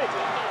 Fresno State.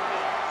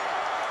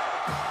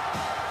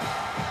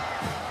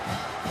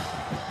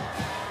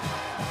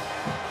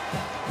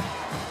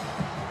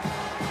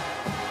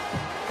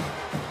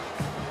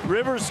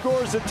 Rivers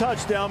scores a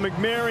touchdown.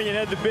 McMarion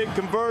had the big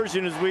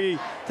conversion as we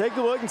take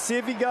a look and see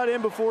if he got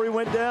in before he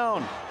went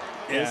down.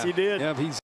 Yes, he did. Yeah, he's